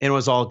 and it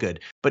was all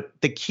good. But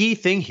the key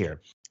thing here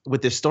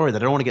with this story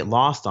that I don't want to get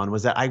lost on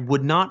was that I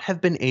would not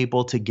have been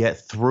able to get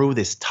through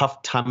this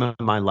tough time of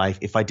my life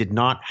if I did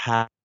not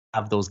have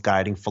those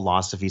guiding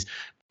philosophies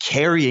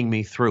carrying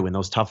me through in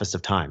those toughest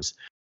of times.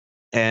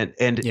 And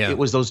It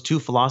was those two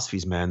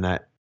philosophies, man,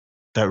 that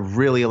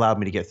really allowed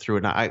me to get through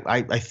it. And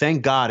I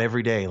thank God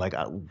every day. Like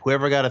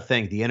whoever I got to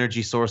thank, the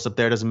energy source up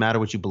there, doesn't matter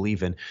what you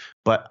believe in,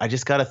 but I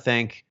just got to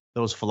thank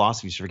those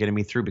philosophies for getting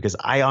me through, because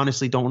I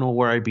honestly don't know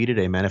where I'd be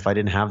today, man, if I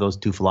didn't have those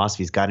two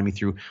philosophies guiding me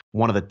through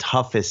one of the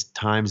toughest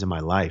times in my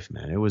life,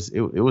 man. It was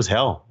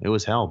hell. It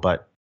was hell,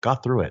 but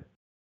got through it.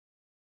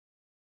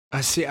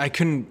 I see. I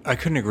couldn't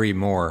agree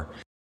more.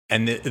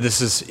 And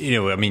this is,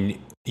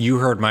 you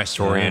heard my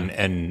story,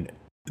 and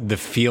the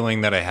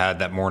feeling that I had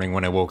that morning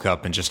when I woke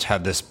up and just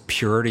had this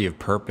purity of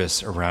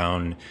purpose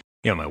around,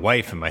 my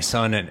wife and my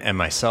son and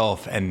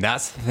myself. And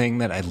that's the thing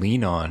that I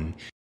lean on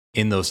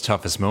in those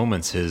toughest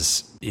moments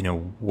is,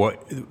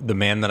 what the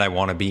man that I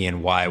want to be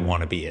and why I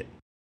want to be it,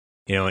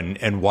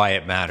 and why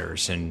it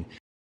matters. And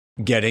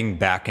getting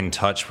back in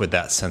touch with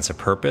that sense of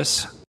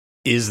purpose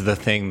is the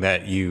thing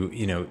that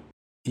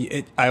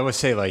I always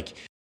say, like,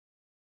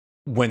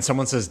 when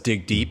someone says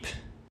dig deep,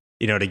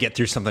 to get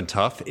through something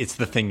tough, it's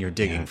the thing you're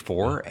digging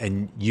for,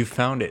 and you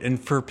found it.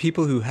 And for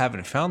people who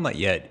haven't found that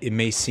yet, it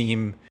may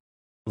seem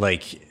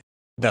like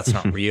that's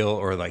not real,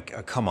 or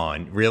like, come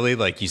on, really?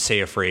 Like you say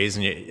a phrase,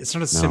 and it's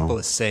not as simple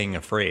as saying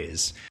a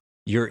phrase.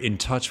 You're in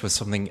touch with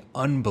something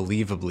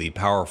unbelievably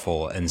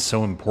powerful and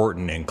so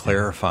important and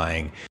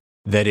clarifying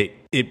that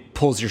it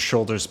pulls your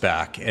shoulders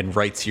back and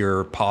rights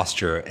your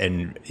posture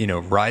and,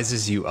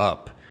 rises you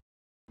up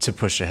to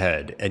push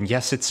ahead. And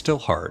yes, it's still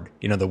hard.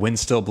 The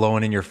wind's still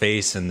blowing in your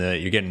face, and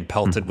you're getting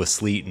pelted with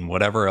sleet and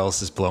whatever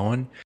else is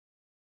blowing.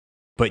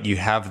 But you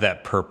have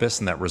that purpose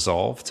and that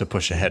resolve to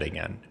push ahead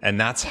again. And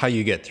that's how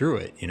you get through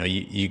it.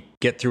 You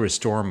get through a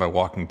storm by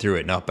walking through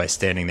it, not by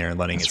standing there and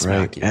letting it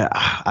smack you.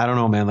 I don't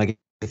know, man. Like,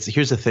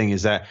 here's the thing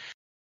is that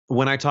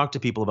when I talk to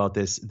people about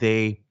this,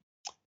 they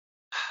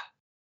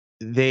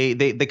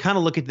kind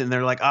of look at it and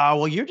they're like, oh,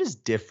 well, you're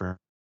just different,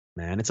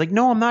 man. It's like,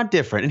 no, I'm not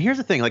different. And here's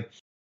the thing, like,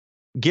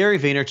 Gary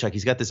Vaynerchuk,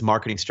 he's got this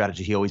marketing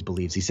strategy he always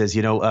believes. He says,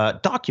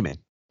 document,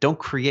 don't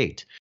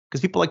create.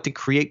 Because people like to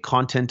create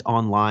content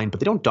online, but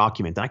they don't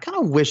document. And I kind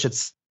of wish at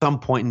some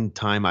point in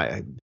time,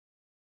 I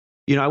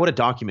would have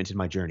documented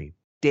my journey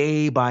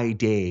day by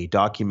day,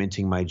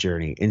 documenting my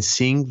journey and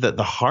seeing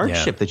the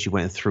hardship that you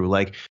went through.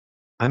 Like,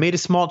 I made a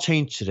small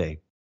change today,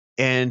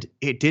 and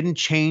it didn't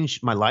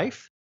change my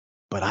life,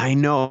 but I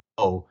know,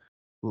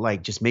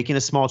 like, just making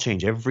a small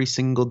change every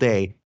single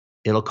day,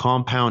 it'll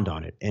compound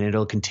on it, and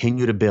it'll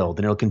continue to build,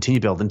 and it'll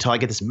continue to build until I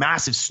get this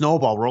massive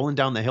snowball rolling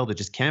down the hill that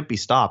just can't be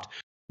stopped.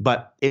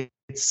 But it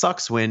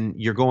sucks when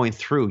you're going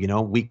through,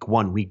 week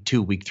 1, week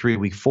 2, week 3,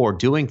 week 4,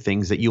 doing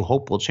things that you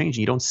hope will change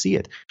and you don't see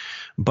it.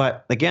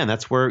 But again,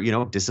 that's where,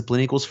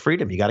 discipline equals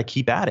freedom. You got to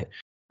keep at it.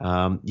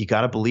 You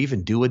got to believe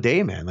and do a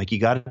day, man. Like, you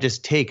got to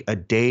just take a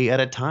day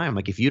at a time.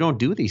 Like, if you don't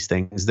do these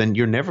things, then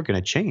you're never going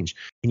to change.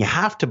 And you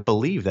have to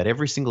believe that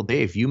every single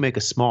day, if you make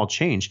a small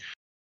change,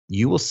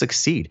 you will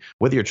succeed.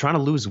 Whether you're trying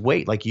to lose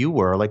weight like you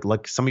were,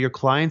 like some of your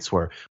clients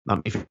were,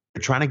 if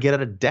you're trying to get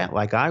out of debt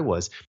like I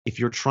was, if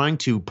you're trying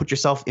to put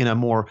yourself in a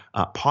more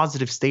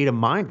positive state of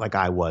mind like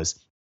I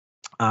was,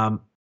 I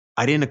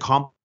didn't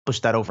accomplish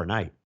that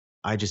overnight.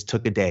 I just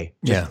took a day,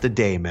 just a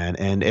day, man.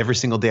 And every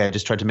single day I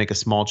just tried to make a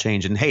small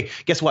change. And hey,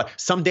 guess what?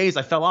 Some days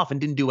I fell off and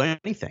didn't do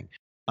anything.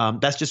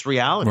 That's just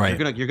reality.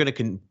 Right. You're gonna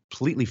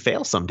completely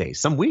fail some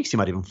days. Some weeks you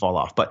might even fall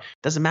off, but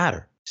it doesn't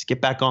matter. Just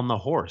get back on the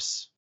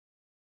horse.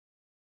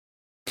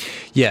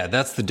 Yeah,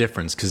 that's the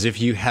difference. Because if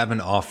you have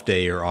an off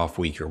day or off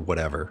week or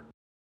whatever,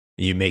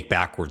 you make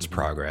backwards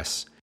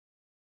progress.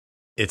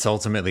 It's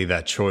ultimately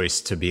that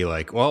choice to be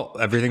like, well,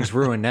 everything's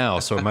ruined now,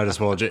 so I might as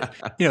well just,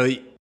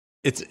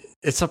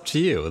 it's up to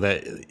you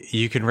that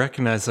you can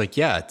recognize, like,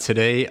 yeah,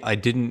 today I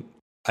didn't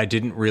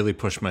really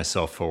push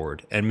myself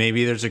forward, and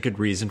maybe there's a good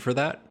reason for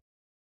that.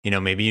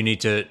 Maybe you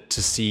need to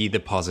see the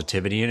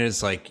positivity in it.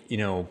 It's like,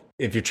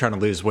 if you're trying to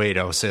lose weight,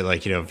 I would say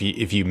like,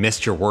 if you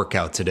missed your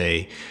workout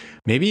today,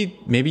 maybe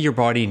your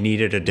body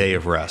needed a day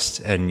of rest,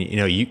 and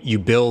you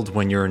build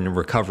when you're in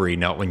recovery,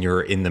 not when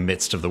you're in the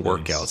midst of the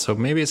workout. So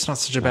maybe it's not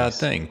such a bad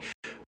thing,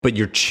 but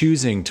you're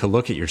choosing to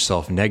look at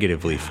yourself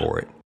negatively for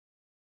it.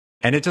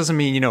 And it doesn't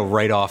mean,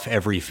 write off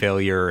every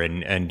failure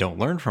and don't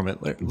learn from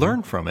it.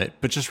 Learn from it,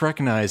 but just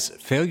recognize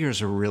failure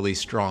is a really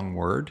strong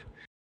word,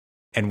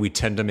 and we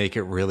tend to make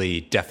it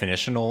really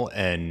definitional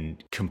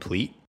and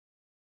complete.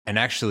 And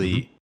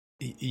actually,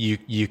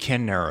 you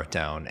can narrow it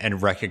down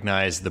and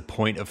recognize the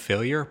point of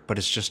failure, but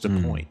it's just a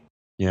point.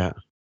 Yeah.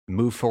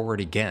 Move forward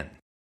again.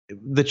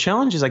 The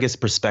challenge is, I guess,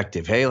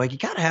 perspective. Hey, like you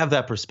got to have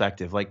that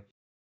perspective. Like,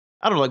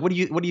 I don't know, like, what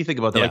do you think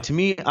about that? Yeah. Like, to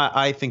me,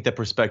 I think that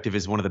perspective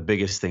is one of the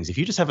biggest things. If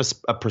you just have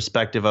a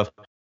perspective of,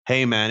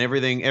 hey man,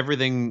 everything,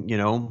 everything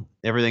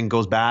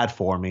goes bad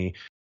for me.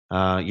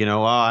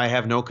 I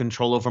have no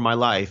control over my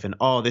life, and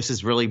this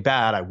is really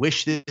bad. I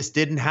wish this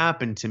didn't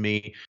happen to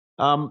me.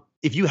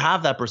 If you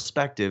have that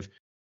perspective,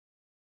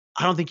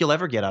 I don't think you'll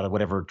ever get out of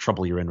whatever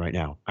trouble you're in right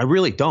now. I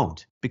really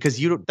don't,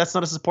 because that's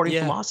not a supporting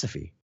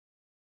philosophy.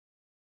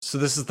 So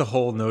this is the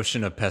whole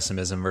notion of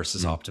pessimism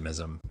versus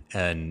optimism,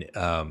 and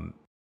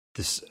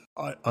this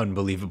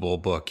unbelievable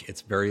book.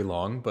 It's very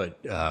long, but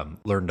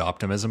Learned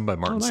Optimism by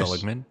Martin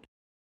Seligman.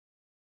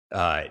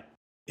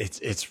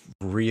 It's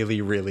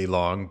really, really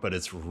long, but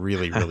it's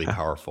really, really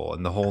powerful.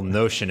 And the whole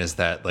notion is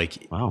that,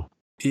 like, wow.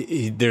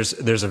 There's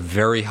a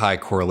very high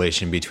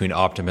correlation between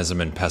optimism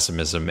and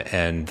pessimism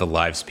and the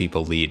lives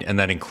people lead, and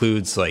that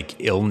includes like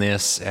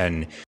illness.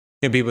 And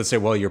people would say,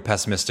 "Well, you're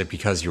pessimistic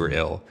because you were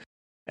ill."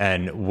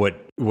 And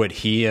what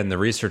he and the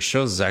research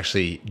shows is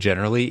actually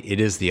generally it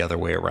is the other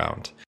way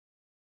around.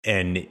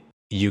 And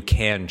you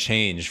can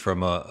change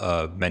from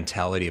a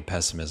mentality of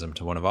pessimism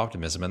to one of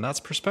optimism, and that's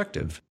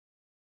perspective.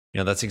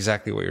 That's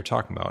exactly what you're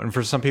talking about. And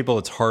for some people,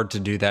 it's hard to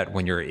do that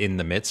when you're in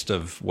the midst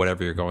of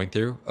whatever you're going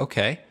through.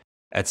 Okay.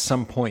 At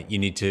some point, you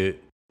need to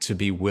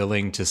be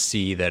willing to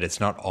see that it's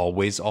not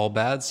always all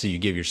bad. So you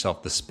give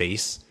yourself the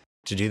space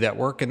to do that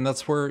work. And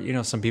that's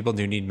where, some people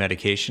do need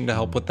medication to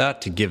help with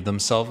that, to give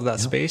themselves that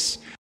space.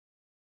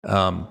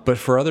 But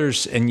for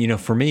others,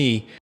 and, for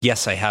me,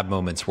 yes, I have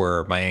moments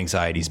where my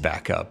anxiety's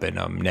back up and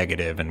I'm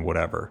negative and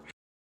whatever.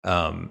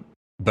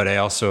 But I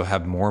also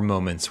have more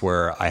moments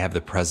where I have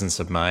the presence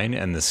of mind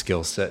and the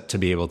skill set to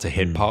be able to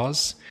hit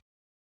pause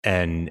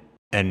and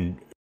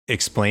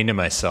explain to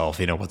myself,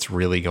 what's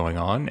really going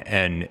on.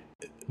 And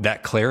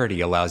that clarity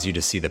allows you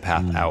to see the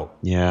path out.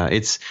 Yeah. I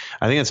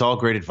think it's all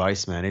great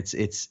advice, man. It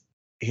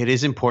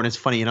is important.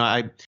 It's funny,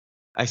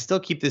 I still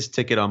keep this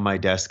ticket on my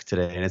desk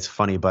today, and it's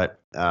funny, but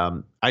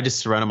I just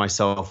surrounded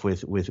myself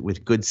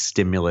with good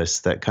stimulus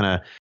that kind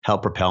of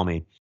help propel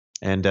me.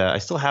 And I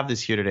still have this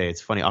here today.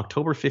 It's funny,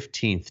 October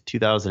 15th,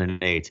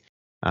 2008.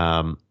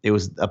 It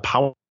was a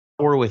Power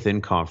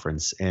Within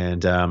conference.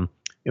 And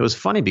it was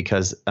funny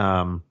because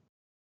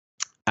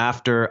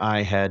after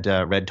I had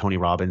read Tony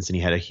Robbins, and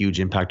he had a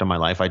huge impact on my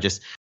life, I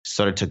just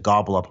started to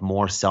gobble up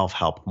more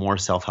self-help.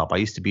 I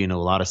used to be into a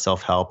lot of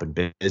self-help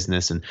and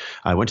business, and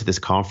I went to this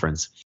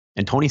conference.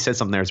 And Tony said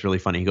something there that's really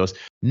funny. He goes,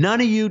 none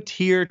of you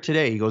here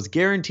today, he goes,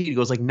 guaranteed, he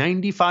goes, like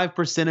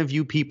 95% of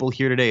you people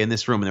here today in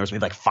this room, and there was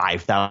maybe like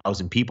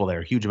 5,000 people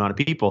there, a huge amount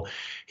of people.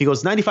 He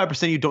goes,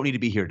 95% of you don't need to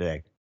be here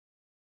today.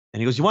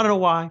 And he goes, you want to know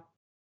why?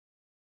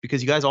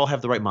 Because you guys all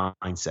have the right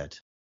mindset.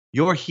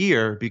 You're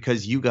here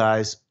because you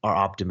guys are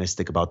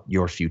optimistic about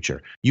your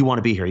future. You want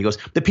to be here. He goes,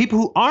 the people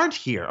who aren't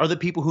here are the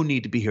people who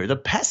need to be here. The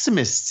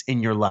pessimists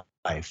in your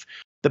life.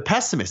 The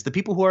pessimists, the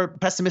people who are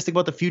pessimistic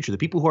about the future, the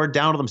people who are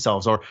down to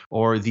themselves,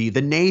 or the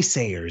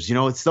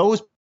naysayers, it's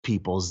those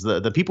peoples,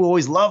 the people who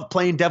always love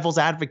playing devil's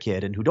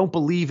advocate and who don't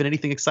believe in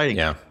anything exciting.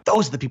 Yeah.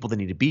 Those are the people that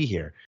need to be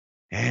here.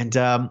 And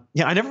I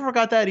never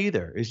forgot that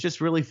either. It's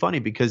just really funny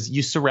because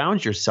you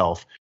surround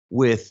yourself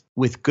with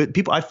good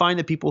people. I find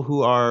that people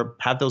who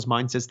have those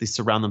mindsets, they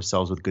surround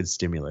themselves with good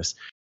stimulus.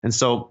 And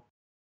so,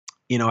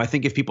 I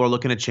think if people are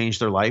looking to change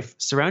their life,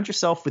 surround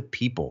yourself with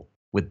people,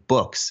 with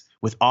books,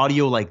 with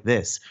audio like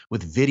this,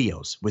 with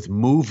videos, with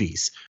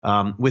movies,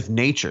 with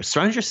nature.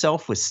 Surround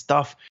yourself with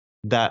stuff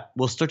that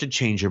will start to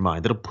change your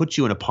mind, that'll put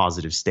you in a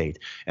positive state.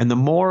 And the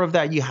more of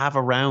that you have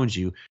around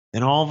you,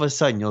 then all of a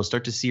sudden you'll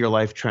start to see your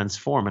life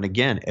transform. And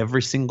again,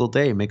 every single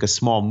day, make a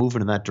small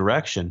movement in that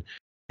direction,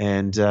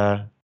 and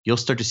you'll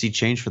start to see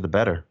change for the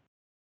better.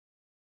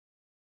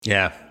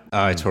 Yeah,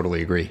 I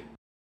totally agree.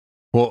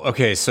 Well,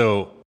 okay,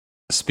 so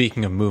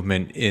speaking of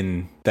movement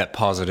in that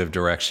positive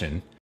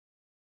direction,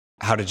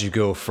 how did you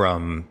go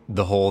from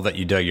the hole that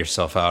you dug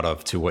yourself out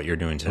of to what you're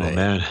doing today? Oh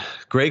man,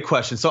 great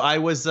question. So I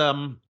was,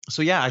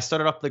 I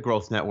started up the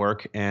Growth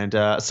Network, and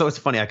so it's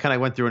funny. I kind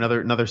of went through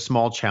another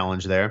small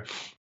challenge there,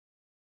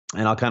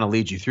 and I'll kind of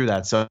lead you through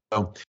that. So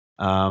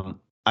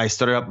I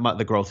started up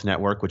the Growth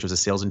Network, which was a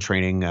sales and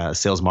training,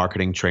 sales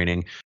marketing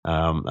training,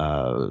 kind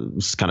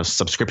of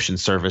subscription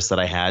service that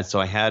I had. So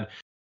I had,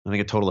 I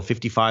think, a total of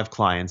 55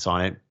 clients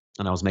on it,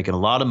 and I was making a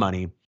lot of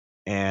money.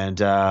 And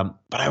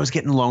but I was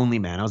getting lonely,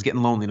 man. I was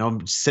getting lonely.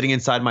 I'm sitting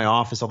inside my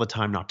office all the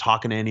time, not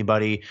talking to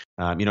anybody.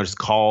 Just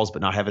calls,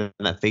 but not having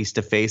that face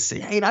to face.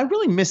 Hey, I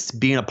really miss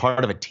being a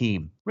part of a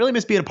team. Really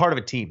miss being a part of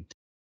a team.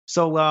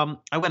 So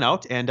I went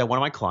out, and one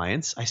of my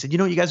clients, I said,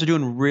 you guys are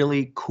doing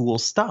really cool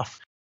stuff.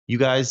 You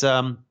guys,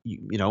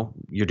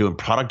 you're doing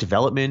product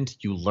development.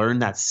 You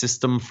learned that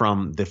system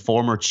from the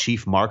former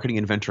chief marketing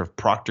inventor of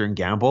Procter &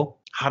 Gamble.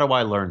 How do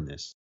I learn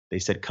this? They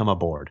said, come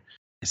aboard.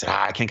 I said,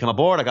 I can't come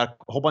aboard. I got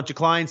a whole bunch of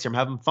clients here. I'm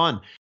having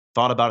fun.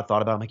 Thought about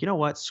it. I'm like, you know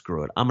what?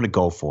 Screw it. I'm going to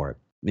go for it.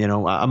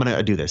 I'm going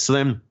to do this. So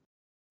then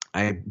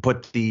I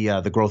put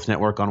the growth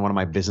network on one of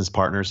my business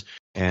partners.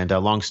 And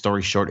long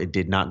story short, it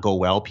did not go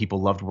well.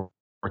 People loved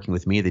working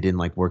with me. They didn't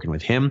like working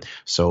with him.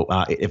 So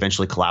it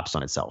eventually collapsed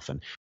on itself.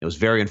 And it was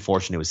very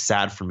unfortunate. It was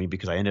sad for me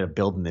because I ended up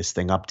building this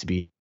thing up to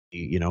be,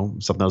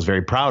 something I was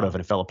very proud of,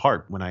 and it fell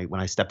apart when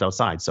I stepped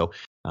outside. So,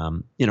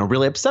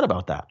 really upset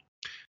about that.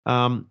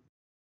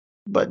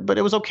 But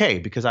it was okay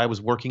because I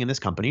was working in this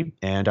company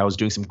and I was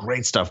doing some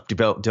great stuff,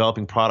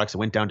 developing products. I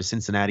went down to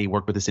Cincinnati,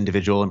 worked with this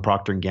individual in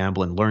Procter &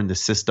 Gamble and learned the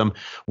system,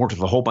 worked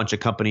with a whole bunch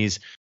of companies,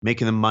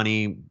 making them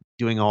money,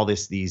 doing all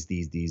these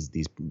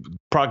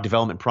product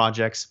development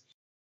projects.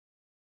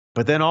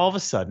 But then all of a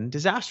sudden,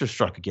 disaster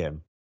struck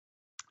again.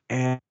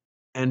 And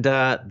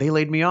they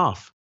laid me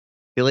off.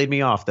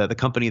 The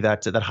company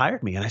that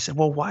hired me. And I said,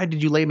 well, why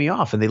did you lay me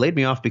off? And they laid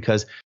me off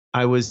because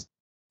I was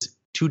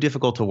too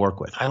difficult to work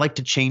with. I like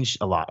to change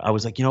a lot. I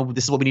was like,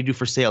 this is what we need to do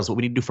for sales, what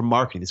we need to do for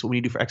marketing, this is what we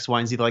need to do for X, Y,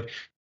 and Z. They're like,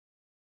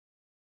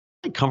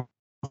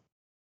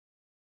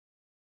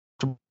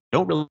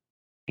 don't really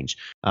change.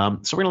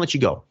 So we're gonna let you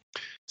go.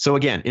 So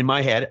again, in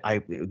my head,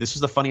 this was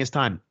the funniest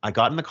time. I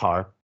got in the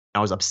car. I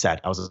was upset.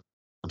 I was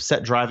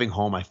upset driving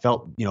home. I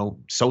felt,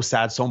 so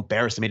sad, so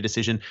embarrassed. I made a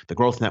decision. The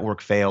growth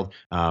network failed.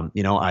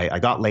 I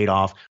got laid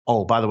off.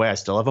 Oh, by the way, I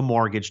still have a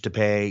mortgage to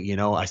pay.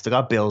 I still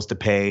got bills to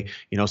pay.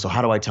 So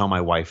how do I tell my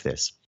wife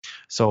this?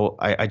 So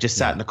I just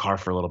sat in the car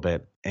for a little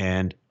bit,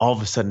 and all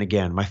of a sudden,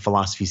 again, my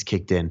philosophies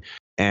kicked in,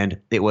 and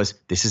it was,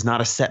 this is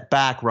not a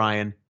setback,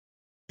 Ryan.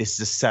 This is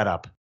a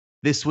setup.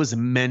 This was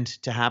meant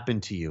to happen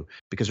to you,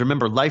 because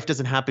remember, life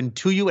doesn't happen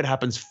to you. It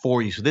happens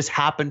for you. So this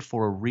happened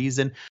for a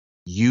reason.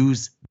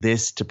 Use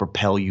this to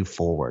propel you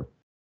forward.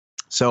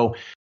 So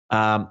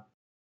the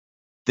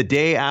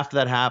day after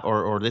that happened,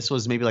 or this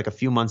was maybe like a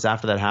few months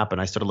after that happened,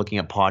 I started looking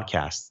at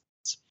podcasts.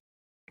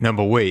 No,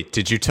 but wait,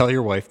 did you tell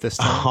your wife this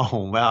time?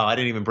 Oh, well, I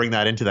didn't even bring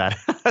that into that.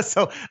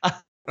 So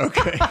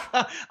okay,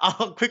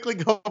 I'll quickly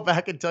go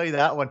back and tell you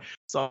that one.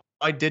 So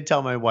I did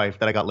tell my wife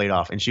that I got laid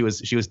off, and she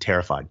was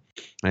terrified.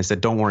 And I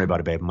said, don't worry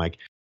about it, babe. I'm like,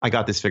 I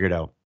got this figured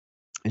out.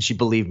 And she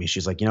believed me.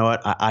 She's like, you know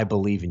what? I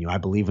believe in you. I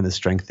believe in the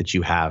strength that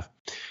you have.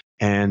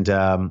 And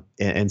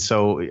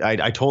so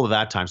I told her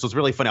that time. So it's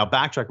really funny. I'll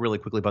backtrack really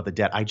quickly about the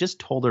debt. I just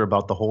told her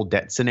about the whole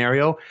debt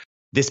scenario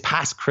this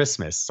past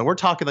Christmas. So we're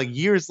talking like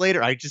years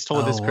later. I just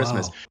told her this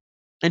Christmas.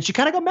 And she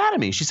kind of got mad at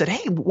me. She said,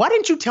 hey, why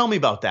didn't you tell me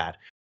about that?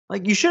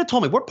 Like, you should have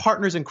told me. We're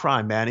partners in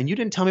crime, man. And you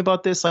didn't tell me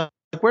about this. Like,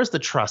 where's the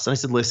trust? And I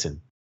said,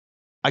 listen,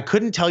 I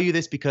couldn't tell you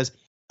this because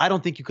I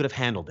don't think you could have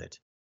handled it.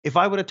 If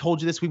I would have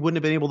told you this, we wouldn't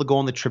have been able to go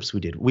on the trips we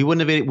did. We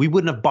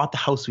wouldn't have bought the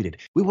house we did.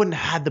 We wouldn't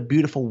have had the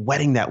beautiful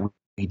wedding that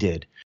we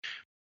did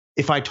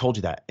if I told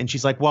you that. And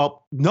she's like,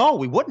 well, no,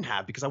 we wouldn't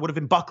have, because I would have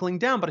been buckling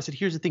down. But I said,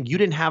 here's the thing. You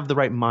didn't have the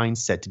right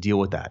mindset to deal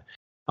with that.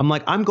 I'm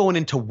like, I'm going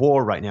into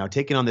war right now,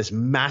 taking on this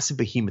massive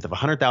behemoth of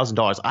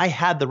 $100,000. I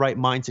had the right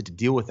mindset to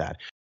deal with that.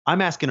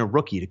 I'm asking a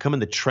rookie to come in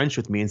the trench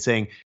with me and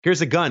saying,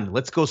 here's a gun.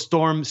 Let's go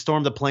storm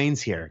the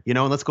plains here,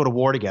 and let's go to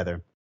war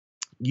together.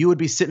 You would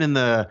be sitting in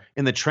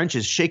the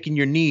trenches, shaking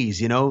your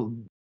knees,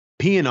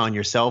 peeing on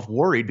yourself,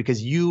 worried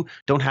because you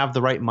don't have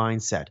the right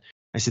mindset.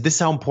 I said, this is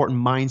how important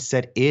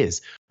mindset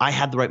is. I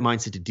had the right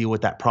mindset to deal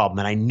with that problem,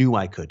 and I knew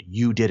I could.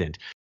 You didn't.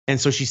 And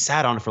so she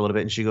sat on it for a little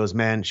bit, and she goes,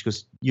 man,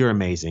 you're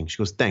amazing. She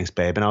goes, thanks,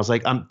 babe. And I was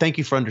like, thank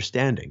you for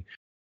understanding.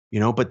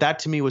 But that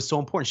to me was so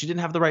important. She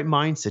didn't have the right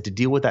mindset to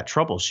deal with that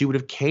trouble. She would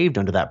have caved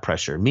under that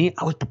pressure. Me,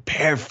 I was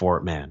prepared for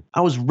it, man.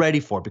 I was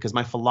ready for it because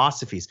my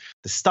philosophies,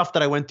 the stuff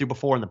that I went through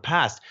before in the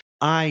past,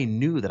 I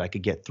knew that I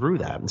could get through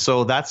that. And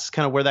so that's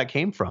kind of where that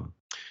came from.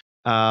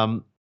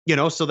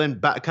 So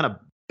then kind of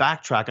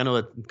backtrack. I know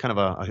that kind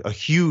of a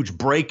huge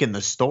break in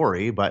the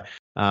story, but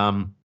hey,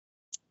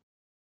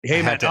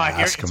 man, I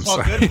hear it's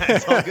all good, man.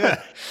 It's all good.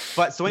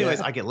 But so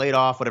anyways, I get laid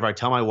off, whatever. I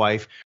tell my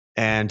wife,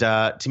 and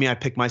to me, I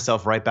pick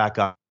myself right back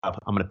up.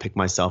 I'm going to pick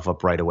myself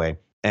up right away.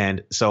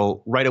 And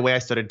so right away, I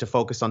started to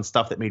focus on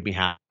stuff that made me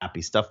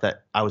happy, stuff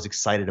that I was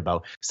excited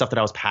about, stuff that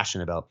I was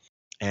passionate about.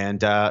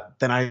 And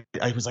then I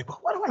was like, well,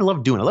 what do I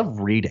love doing? I love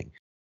reading.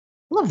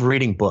 I love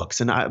reading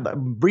books. And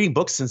I'm reading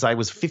books since I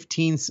was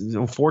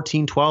 15,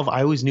 14, 12.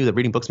 I always knew that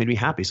reading books made me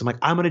happy. So I'm like,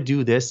 I'm going to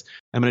do this.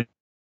 I'm going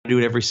to do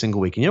it every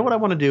single week. And you know what I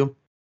want to do?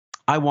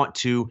 I want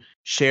to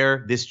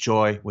share this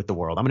joy with the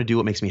world. I'm going to do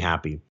what makes me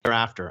happy.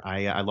 Thereafter,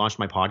 I launched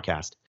my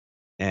podcast.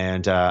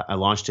 And I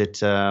launched it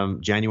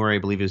January, I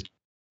believe it was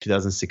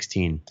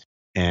 2016.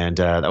 And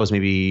this was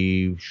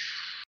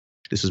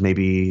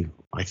maybe,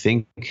 I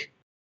think,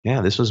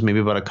 yeah, this was maybe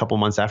about a couple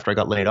months after I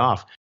got laid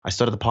off. I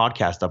started the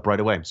podcast up right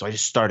away. So I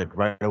just started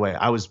right away.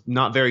 I was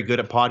not very good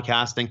at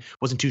podcasting,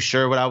 wasn't too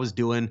sure what I was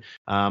doing,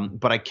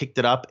 but I kicked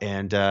it up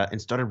and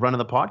started running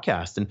the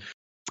podcast.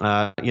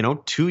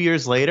 And 2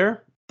 years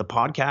later, the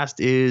podcast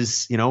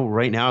is,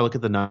 right now I look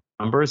at the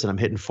numbers and I'm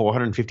hitting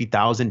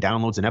 450,000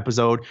 downloads an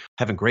episode,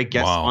 having great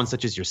guests on,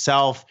 such as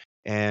yourself.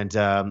 And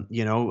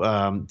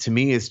to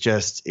me, it's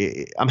just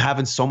I'm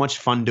having so much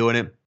fun doing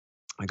it.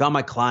 I got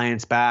my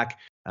clients back.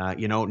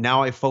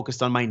 Now I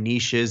focused on my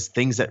niches,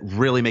 things that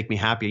really make me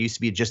happy. I used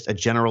to be just a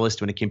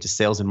generalist when it came to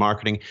sales and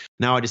marketing.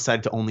 Now I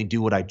decided to only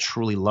do what I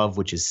truly love,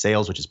 which is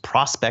sales, which is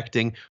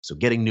prospecting. So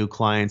getting new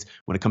clients.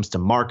 When it comes to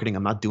marketing,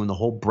 I'm not doing the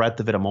whole breadth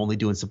of it. I'm only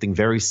doing something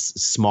very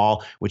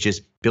small, which is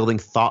building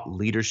thought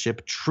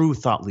leadership, true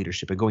thought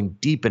leadership, and going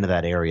deep into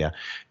that area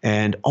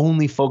and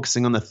only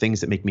focusing on the things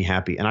that make me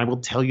happy. And I will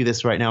tell you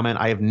this right now, man,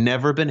 I have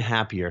never been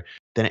happier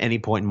than at any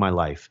point in my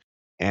life.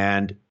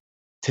 And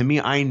to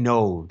me, I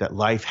know that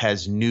life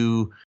has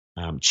new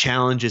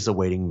challenges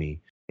awaiting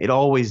me. It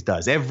always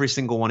does. Every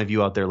single one of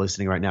you out there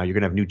listening right now, you're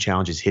going to have new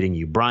challenges hitting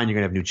you. Brian, you're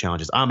going to have new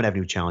challenges. I'm going to have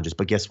new challenges.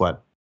 But guess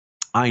what?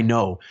 I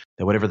know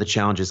that whatever the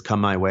challenges come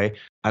my way,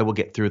 I will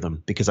get through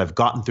them because I've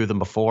gotten through them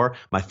before.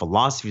 My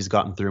philosophy has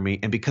gotten through me.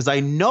 And because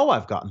I know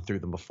I've gotten through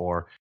them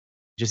before,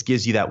 it just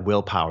gives you that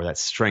willpower, that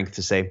strength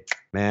to say,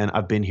 man,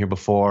 I've been here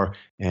before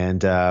and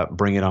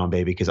bring it on,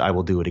 baby, because I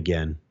will do it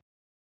again.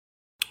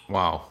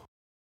 Wow.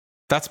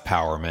 That's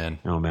power, man.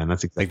 Oh man,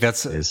 that's exactly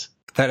what it is.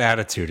 That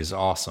attitude is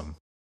awesome.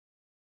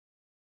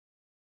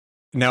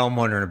 Now I'm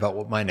wondering about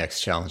what my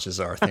next challenges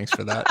are. Thanks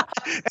for that.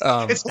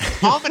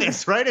 It's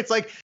ominous, right? It's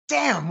like,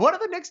 damn, what are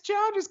the next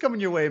challenges coming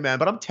your way, man?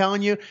 But I'm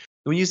telling you,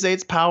 when you say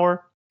it's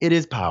power, it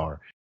is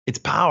power. It's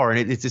power,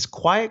 and it's this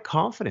quiet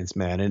confidence,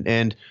 man.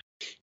 And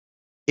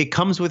it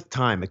comes with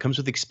time. It comes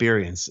with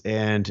experience,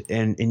 and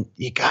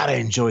you gotta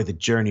enjoy the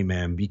journey,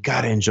 man. You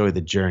gotta enjoy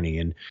the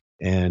journey,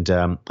 And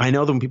I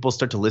know that when people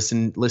start to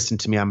listen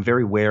to me, I'm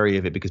very wary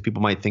of it because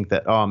people might think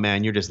that, oh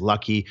man, you're just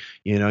lucky.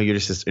 You're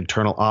just this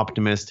eternal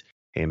optimist.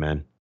 Hey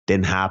man,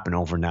 didn't happen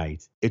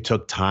overnight. It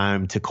took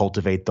time to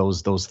cultivate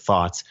those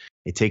thoughts.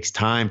 It takes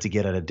time to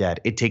get out of debt.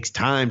 It takes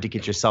time to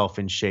get yourself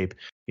in shape.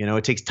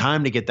 It takes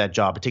time to get that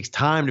job. It takes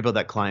time to build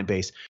that client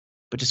base.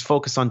 But just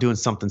focus on doing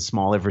something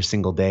small every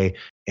single day.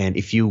 And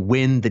if you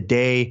win the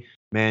day,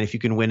 man, if you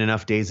can win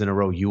enough days in a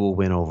row, you will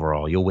win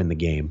overall. You'll win the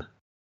game.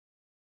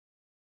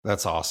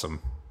 That's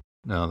awesome.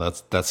 No, that's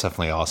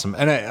definitely awesome.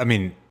 And I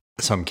mean,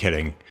 so I'm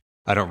kidding.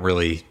 I don't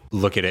really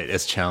look at it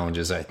as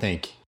challenges, I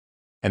think.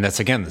 And that's,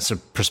 again, it's a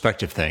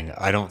perspective thing.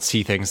 I don't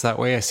see things that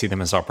way. I see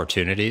them as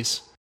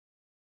opportunities.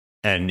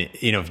 And,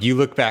 if you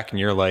look back in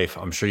your life,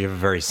 I'm sure you have a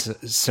very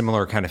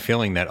similar kind of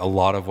feeling that a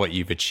lot of what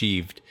you've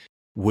achieved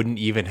wouldn't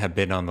even have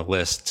been on the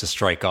list to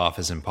strike off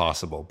as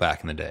impossible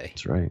back in the day.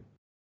 That's right.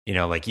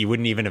 Like you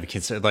wouldn't even have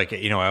considered,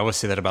 I always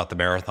say that about the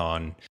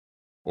marathon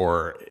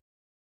or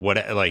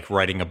like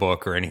writing a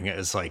book or anything.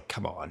 It's like,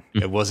 come on.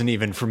 It wasn't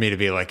even for me to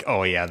be like,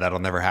 oh yeah, that'll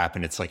never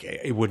happen. It's like,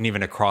 it wouldn't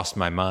even have crossed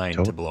my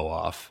mind to blow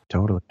off.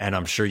 Totally. And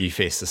I'm sure you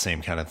face the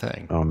same kind of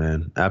thing. Oh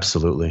man,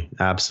 absolutely.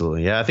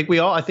 Absolutely. Yeah.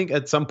 I think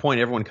at some point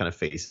everyone kind of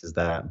faces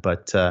that,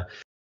 but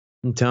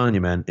I'm telling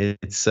you, man,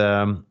 it's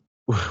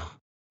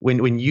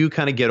when you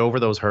kind of get over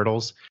those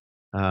hurdles,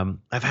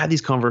 I've had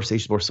these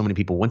conversations with so many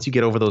people. Once you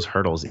get over those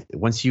hurdles,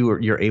 once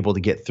you're able to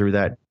get through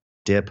that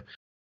dip,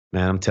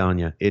 man, I'm telling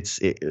you,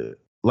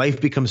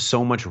 life becomes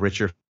so much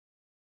richer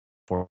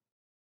for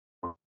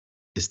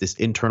this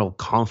internal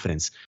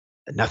confidence.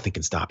 Nothing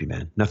can stop you,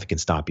 man. Nothing can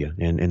stop you.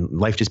 And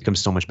life just becomes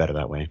so much better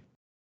that way.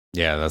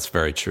 Yeah, that's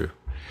very true.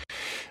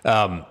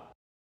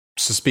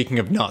 So speaking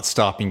of not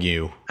stopping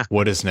you,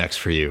 what is next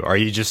for you? Are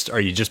you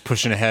just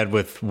pushing ahead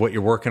with what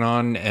you're working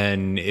on,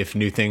 and if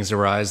new things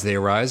arise, they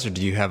arise, or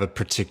do you have a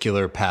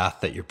particular path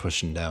that you're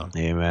pushing down?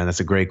 Hey man,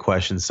 that's a great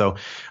question. So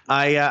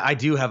I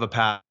do have a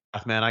path,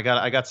 man. I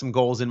got some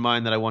goals in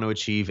mind that I want to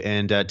achieve,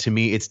 and to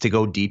me, it's to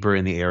go deeper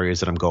in the areas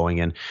that I'm going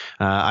in.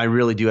 I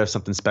really do have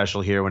something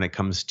special here when it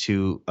comes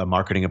to a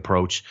marketing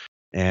approach,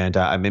 and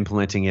I'm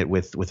implementing it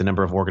with a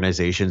number of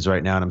organizations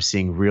right now, and I'm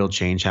seeing real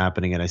change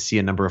happening, and I see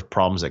a number of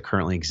problems that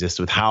currently exist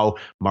with how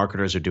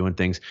marketers are doing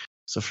things.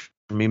 So for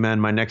me, man,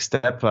 my next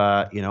step,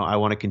 I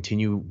want to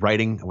continue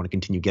writing. I want to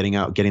continue getting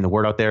the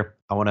word out there.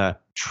 I want to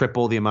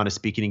triple the amount of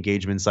speaking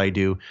engagements I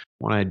do.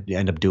 I want to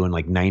end up doing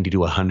like 90 to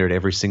 100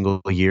 every single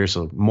year.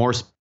 So more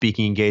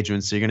speaking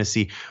engagements. So you're going to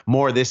see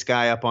more of this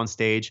guy up on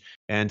stage.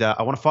 And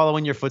I want to follow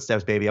in your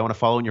footsteps, baby. I want to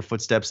follow in your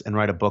footsteps and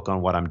write a book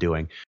on what I'm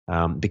doing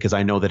because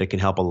I know that it can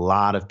help a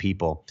lot of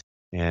people.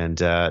 And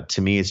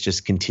to me, it's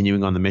just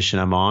continuing on the mission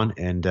I'm on.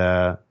 And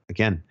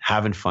again,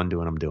 having fun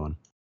doing what I'm doing.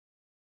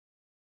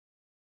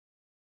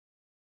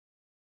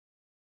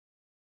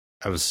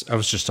 I was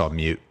just on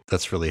mute.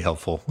 That's really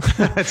helpful.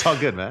 It's all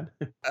good, man.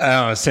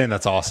 I was saying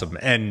that's awesome.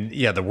 And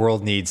yeah, the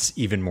world needs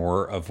even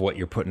more of what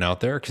you're putting out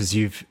there because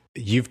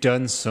you've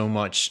done so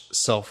much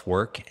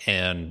self-work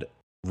and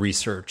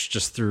research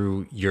just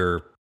through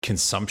your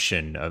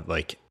consumption of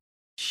like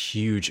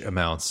huge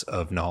amounts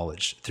of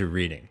knowledge through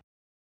reading.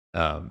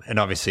 And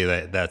obviously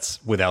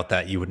that's without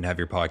that, you wouldn't have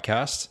your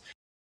podcast.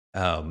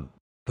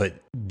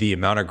 But the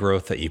amount of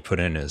growth that you put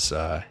in is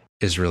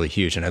really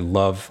huge. And I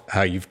love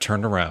how you've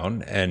turned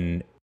around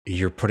and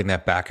you're putting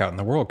that back out in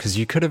the world. Cause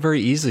you could have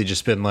very easily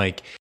just been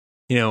like,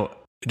 you know,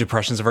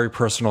 depression's a very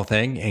personal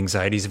thing.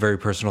 Anxiety is a very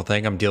personal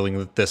thing. I'm dealing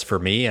with this for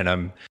me and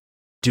I'm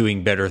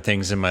doing better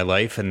things in my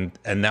life. And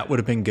that would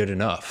have been good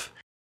enough,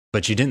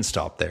 but you didn't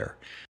stop there.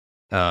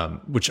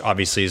 Which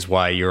obviously is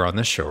why you're on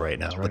this show right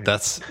now. But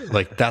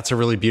that's a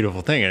really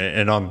beautiful thing.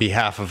 And on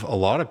behalf of a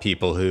lot of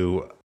people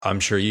who I'm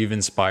sure you've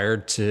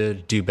inspired to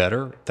do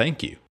better,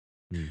 thank you.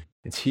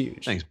 It's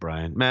huge. Thanks,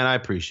 Brian. Man, I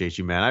appreciate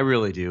you, man. I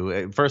really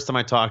do. First time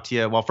I talked to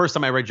you, first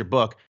time I read your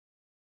book.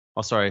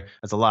 Oh, sorry,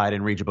 that's a lie. I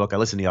didn't read your book. I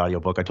listened to the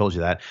audiobook. I told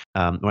you that.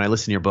 When I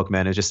listen to your book,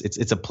 man,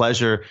 it's a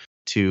pleasure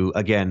to,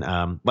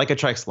 again, like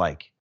attracts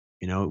like.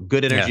 You know,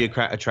 good energy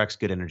attracts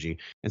good energy.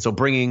 And so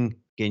bringing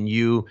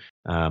you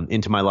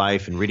into my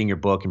life and reading your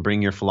book and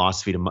bringing your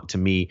philosophy to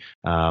me,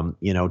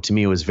 you know, to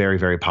me it was very,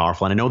 very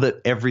powerful. And I know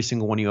that every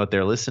single one of you out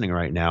there listening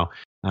right now,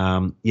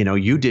 you know,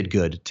 you did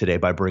good today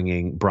by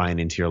bringing Brian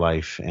into your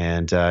life.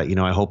 And, you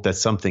know, I hope that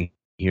something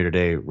here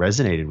today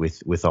resonated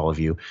with all of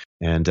you.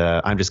 And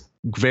I'm just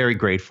very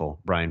grateful,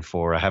 Brian,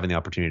 for having the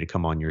opportunity to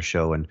come on your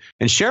show and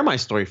share my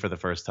story for the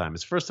first time.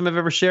 It's the first time I've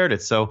ever shared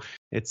it. So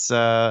it's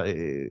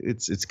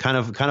kind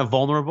of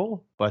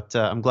vulnerable, but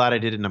I'm glad I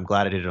did it, and I'm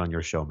glad I did it on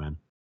your show, man.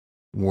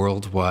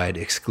 Worldwide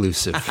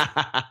exclusive.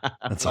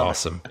 That's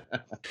awesome.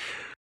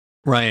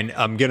 Ryan,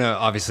 I'm going to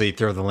obviously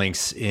throw the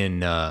links in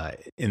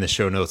the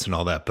show notes and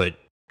all that, but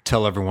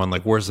tell everyone,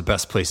 like, where's the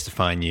best place to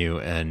find you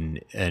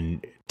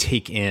and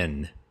take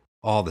in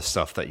all the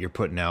stuff that you're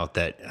putting out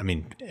that, I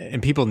mean,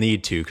 and people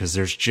need to, because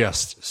there's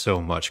just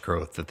so much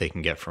growth that they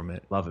can get from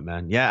it. Love it,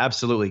 man. Yeah,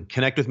 absolutely.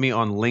 Connect with me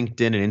on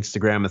LinkedIn and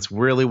Instagram. That's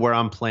really where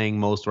I'm playing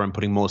most, where I'm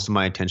putting most of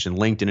my attention,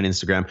 LinkedIn and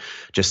Instagram.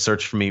 Just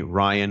search for me,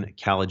 Ryan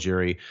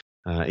Caligiuri.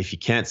 If you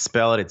can't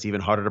spell it, it's even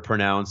harder to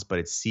pronounce, but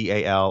it's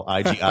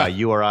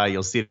Caligiuri.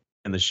 You'll see it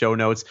in the show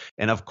notes.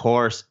 And of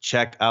course,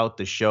 check out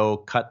the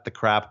show,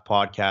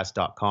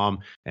 cutthecrappodcast.com.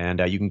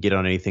 And you can get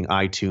on anything,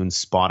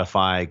 iTunes,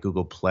 Spotify,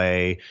 Google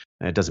Play.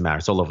 It doesn't matter.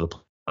 It's all over the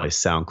place.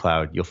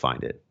 SoundCloud, you'll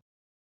find it.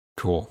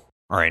 Cool.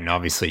 All right. And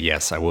obviously,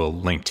 yes, I will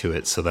link to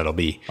it. So that'll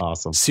be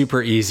awesome.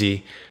 Super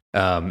easy.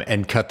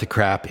 And Cut the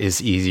Crap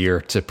is easier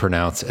to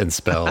pronounce and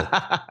spell,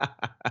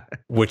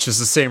 which is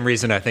the same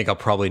reason I think I'll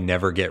probably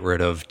never get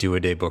rid of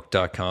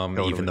doadaybook.com,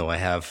 totally. Even though I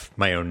have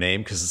my own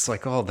name, because it's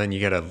like, oh, then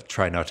you got to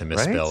try not to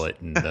misspell it.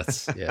 And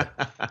that's, yeah.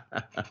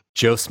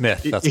 Joe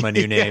Smith. That's my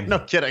new name. No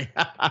kidding.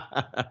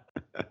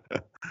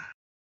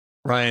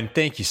 Ryan,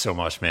 thank you so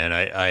much, man.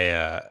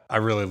 I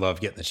really love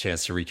getting the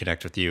chance to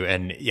reconnect with you.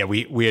 And yeah,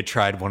 we had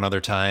tried one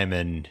other time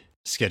and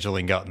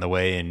scheduling got in the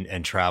way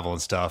and travel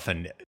and stuff.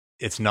 And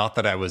it's not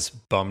that I was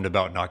bummed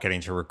about not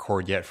getting to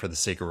record yet for the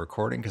sake of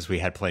recording, because we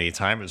had plenty of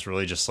time. It was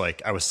really just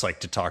like, I was psyched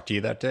to talk to you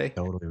that day.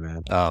 Totally,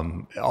 man.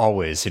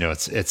 Always, you know,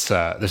 it's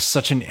there's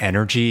such an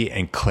energy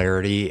and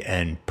clarity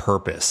and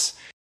purpose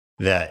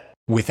that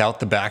without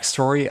the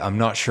backstory, I'm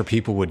not sure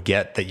people would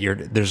get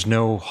that there's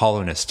no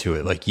hollowness to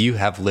it. Like, you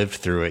have lived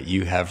through it.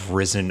 You have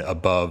risen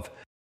above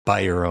by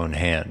your own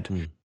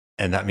hand.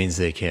 And that means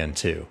they can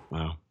too.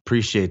 Wow.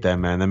 Appreciate that,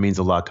 man. That means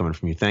a lot coming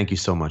from you. Thank you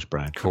so much,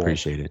 Brian. Cool.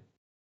 Appreciate it.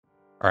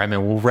 All right,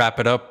 man, we'll wrap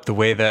it up the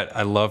way that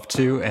I love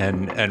to.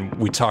 And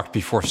we talked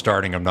before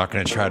starting. I'm not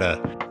going to try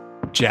to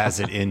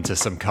jazz it into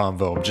some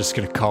convo. I'm just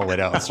going to call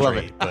it out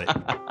straight.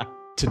 But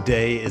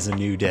today is a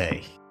new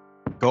day.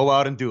 Go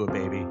out and do it,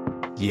 baby.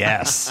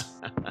 Yes.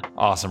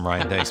 Awesome,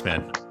 Ryan. Thanks,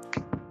 man.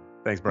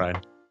 Thanks, Brian.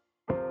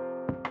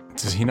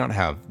 Does he not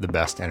have the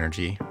best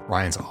energy?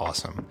 Ryan's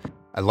awesome.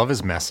 I love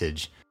his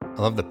message.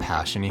 I love the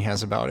passion he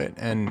has about it.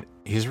 And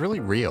he's really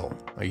real.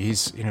 Like,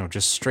 he's, you know,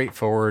 just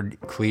straightforward,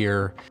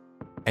 clear.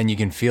 And you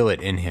can feel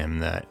it in him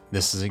that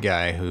this is a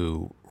guy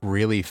who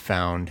really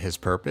found his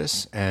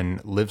purpose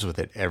and lives with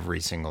it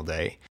every single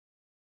day.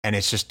 And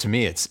it's just, to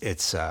me, it's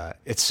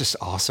just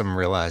awesome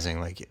realizing,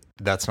 like,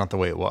 that's not the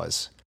way it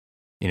was.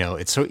 You know,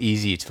 it's so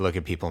easy to look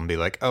at people and be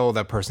like, oh,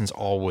 that person's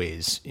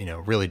always, you know,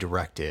 really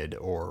directed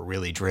or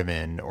really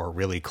driven or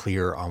really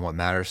clear on what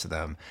matters to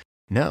them.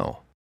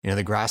 No, you know,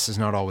 the grass is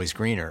not always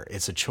greener.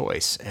 It's a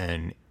choice.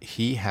 And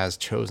he has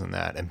chosen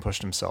that and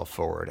pushed himself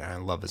forward. And I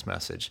love his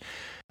message.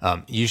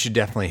 You should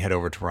definitely head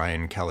over to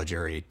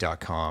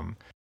ryancaligiuri.com,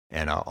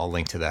 and I'll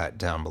link to that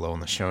down below in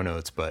the show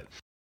notes. But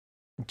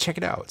check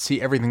it out.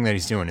 See everything that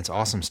he's doing. It's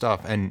awesome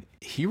stuff. And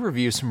he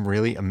reviews some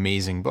really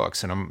amazing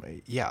books. And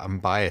I'm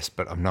biased,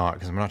 but I'm not,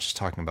 because I'm not just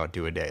talking about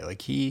Do a Day.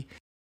 Like,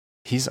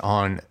 he's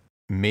on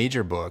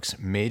major books,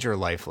 major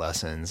life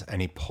lessons,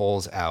 and he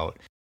pulls out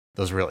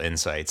those real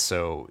insights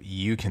so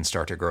you can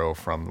start to grow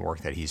from the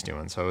work that he's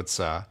doing. So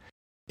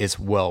it's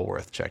well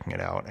worth checking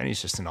it out. And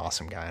he's just an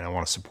awesome guy, and I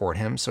want to support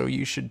him, so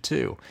you should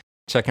too.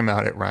 Check him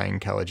out at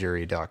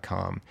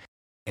ryancaligiuri.com.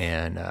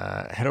 And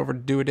head over to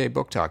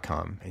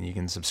doadaybook.com, and you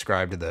can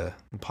subscribe to the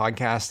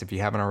podcast. If you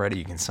haven't already,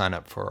 you can sign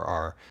up for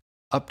our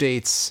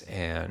updates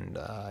and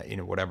you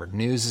know, whatever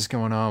news is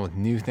going on, with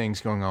new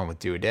things going on with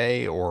Do a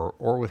Day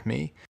or with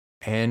me.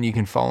 And you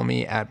can follow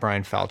me at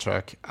Brian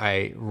Falchuk.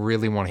 I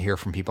really want to hear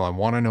from people. I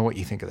want to know what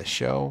you think of the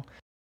show.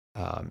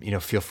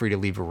 Feel free to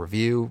leave a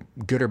review,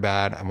 good or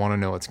bad. I want to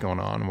know what's going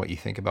on and what you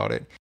think about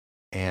it.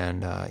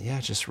 And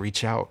just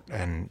reach out.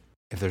 And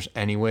if there's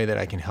any way that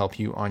I can help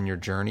you on your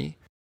journey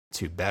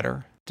to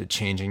better, to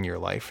changing your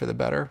life for the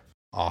better,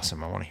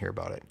 awesome. I want to hear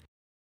about it.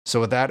 So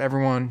with that,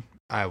 everyone,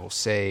 I will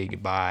say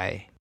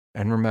goodbye.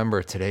 And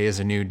remember, today is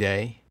a new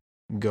day.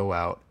 Go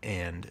out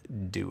and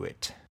do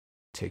it.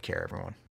 Take care, everyone.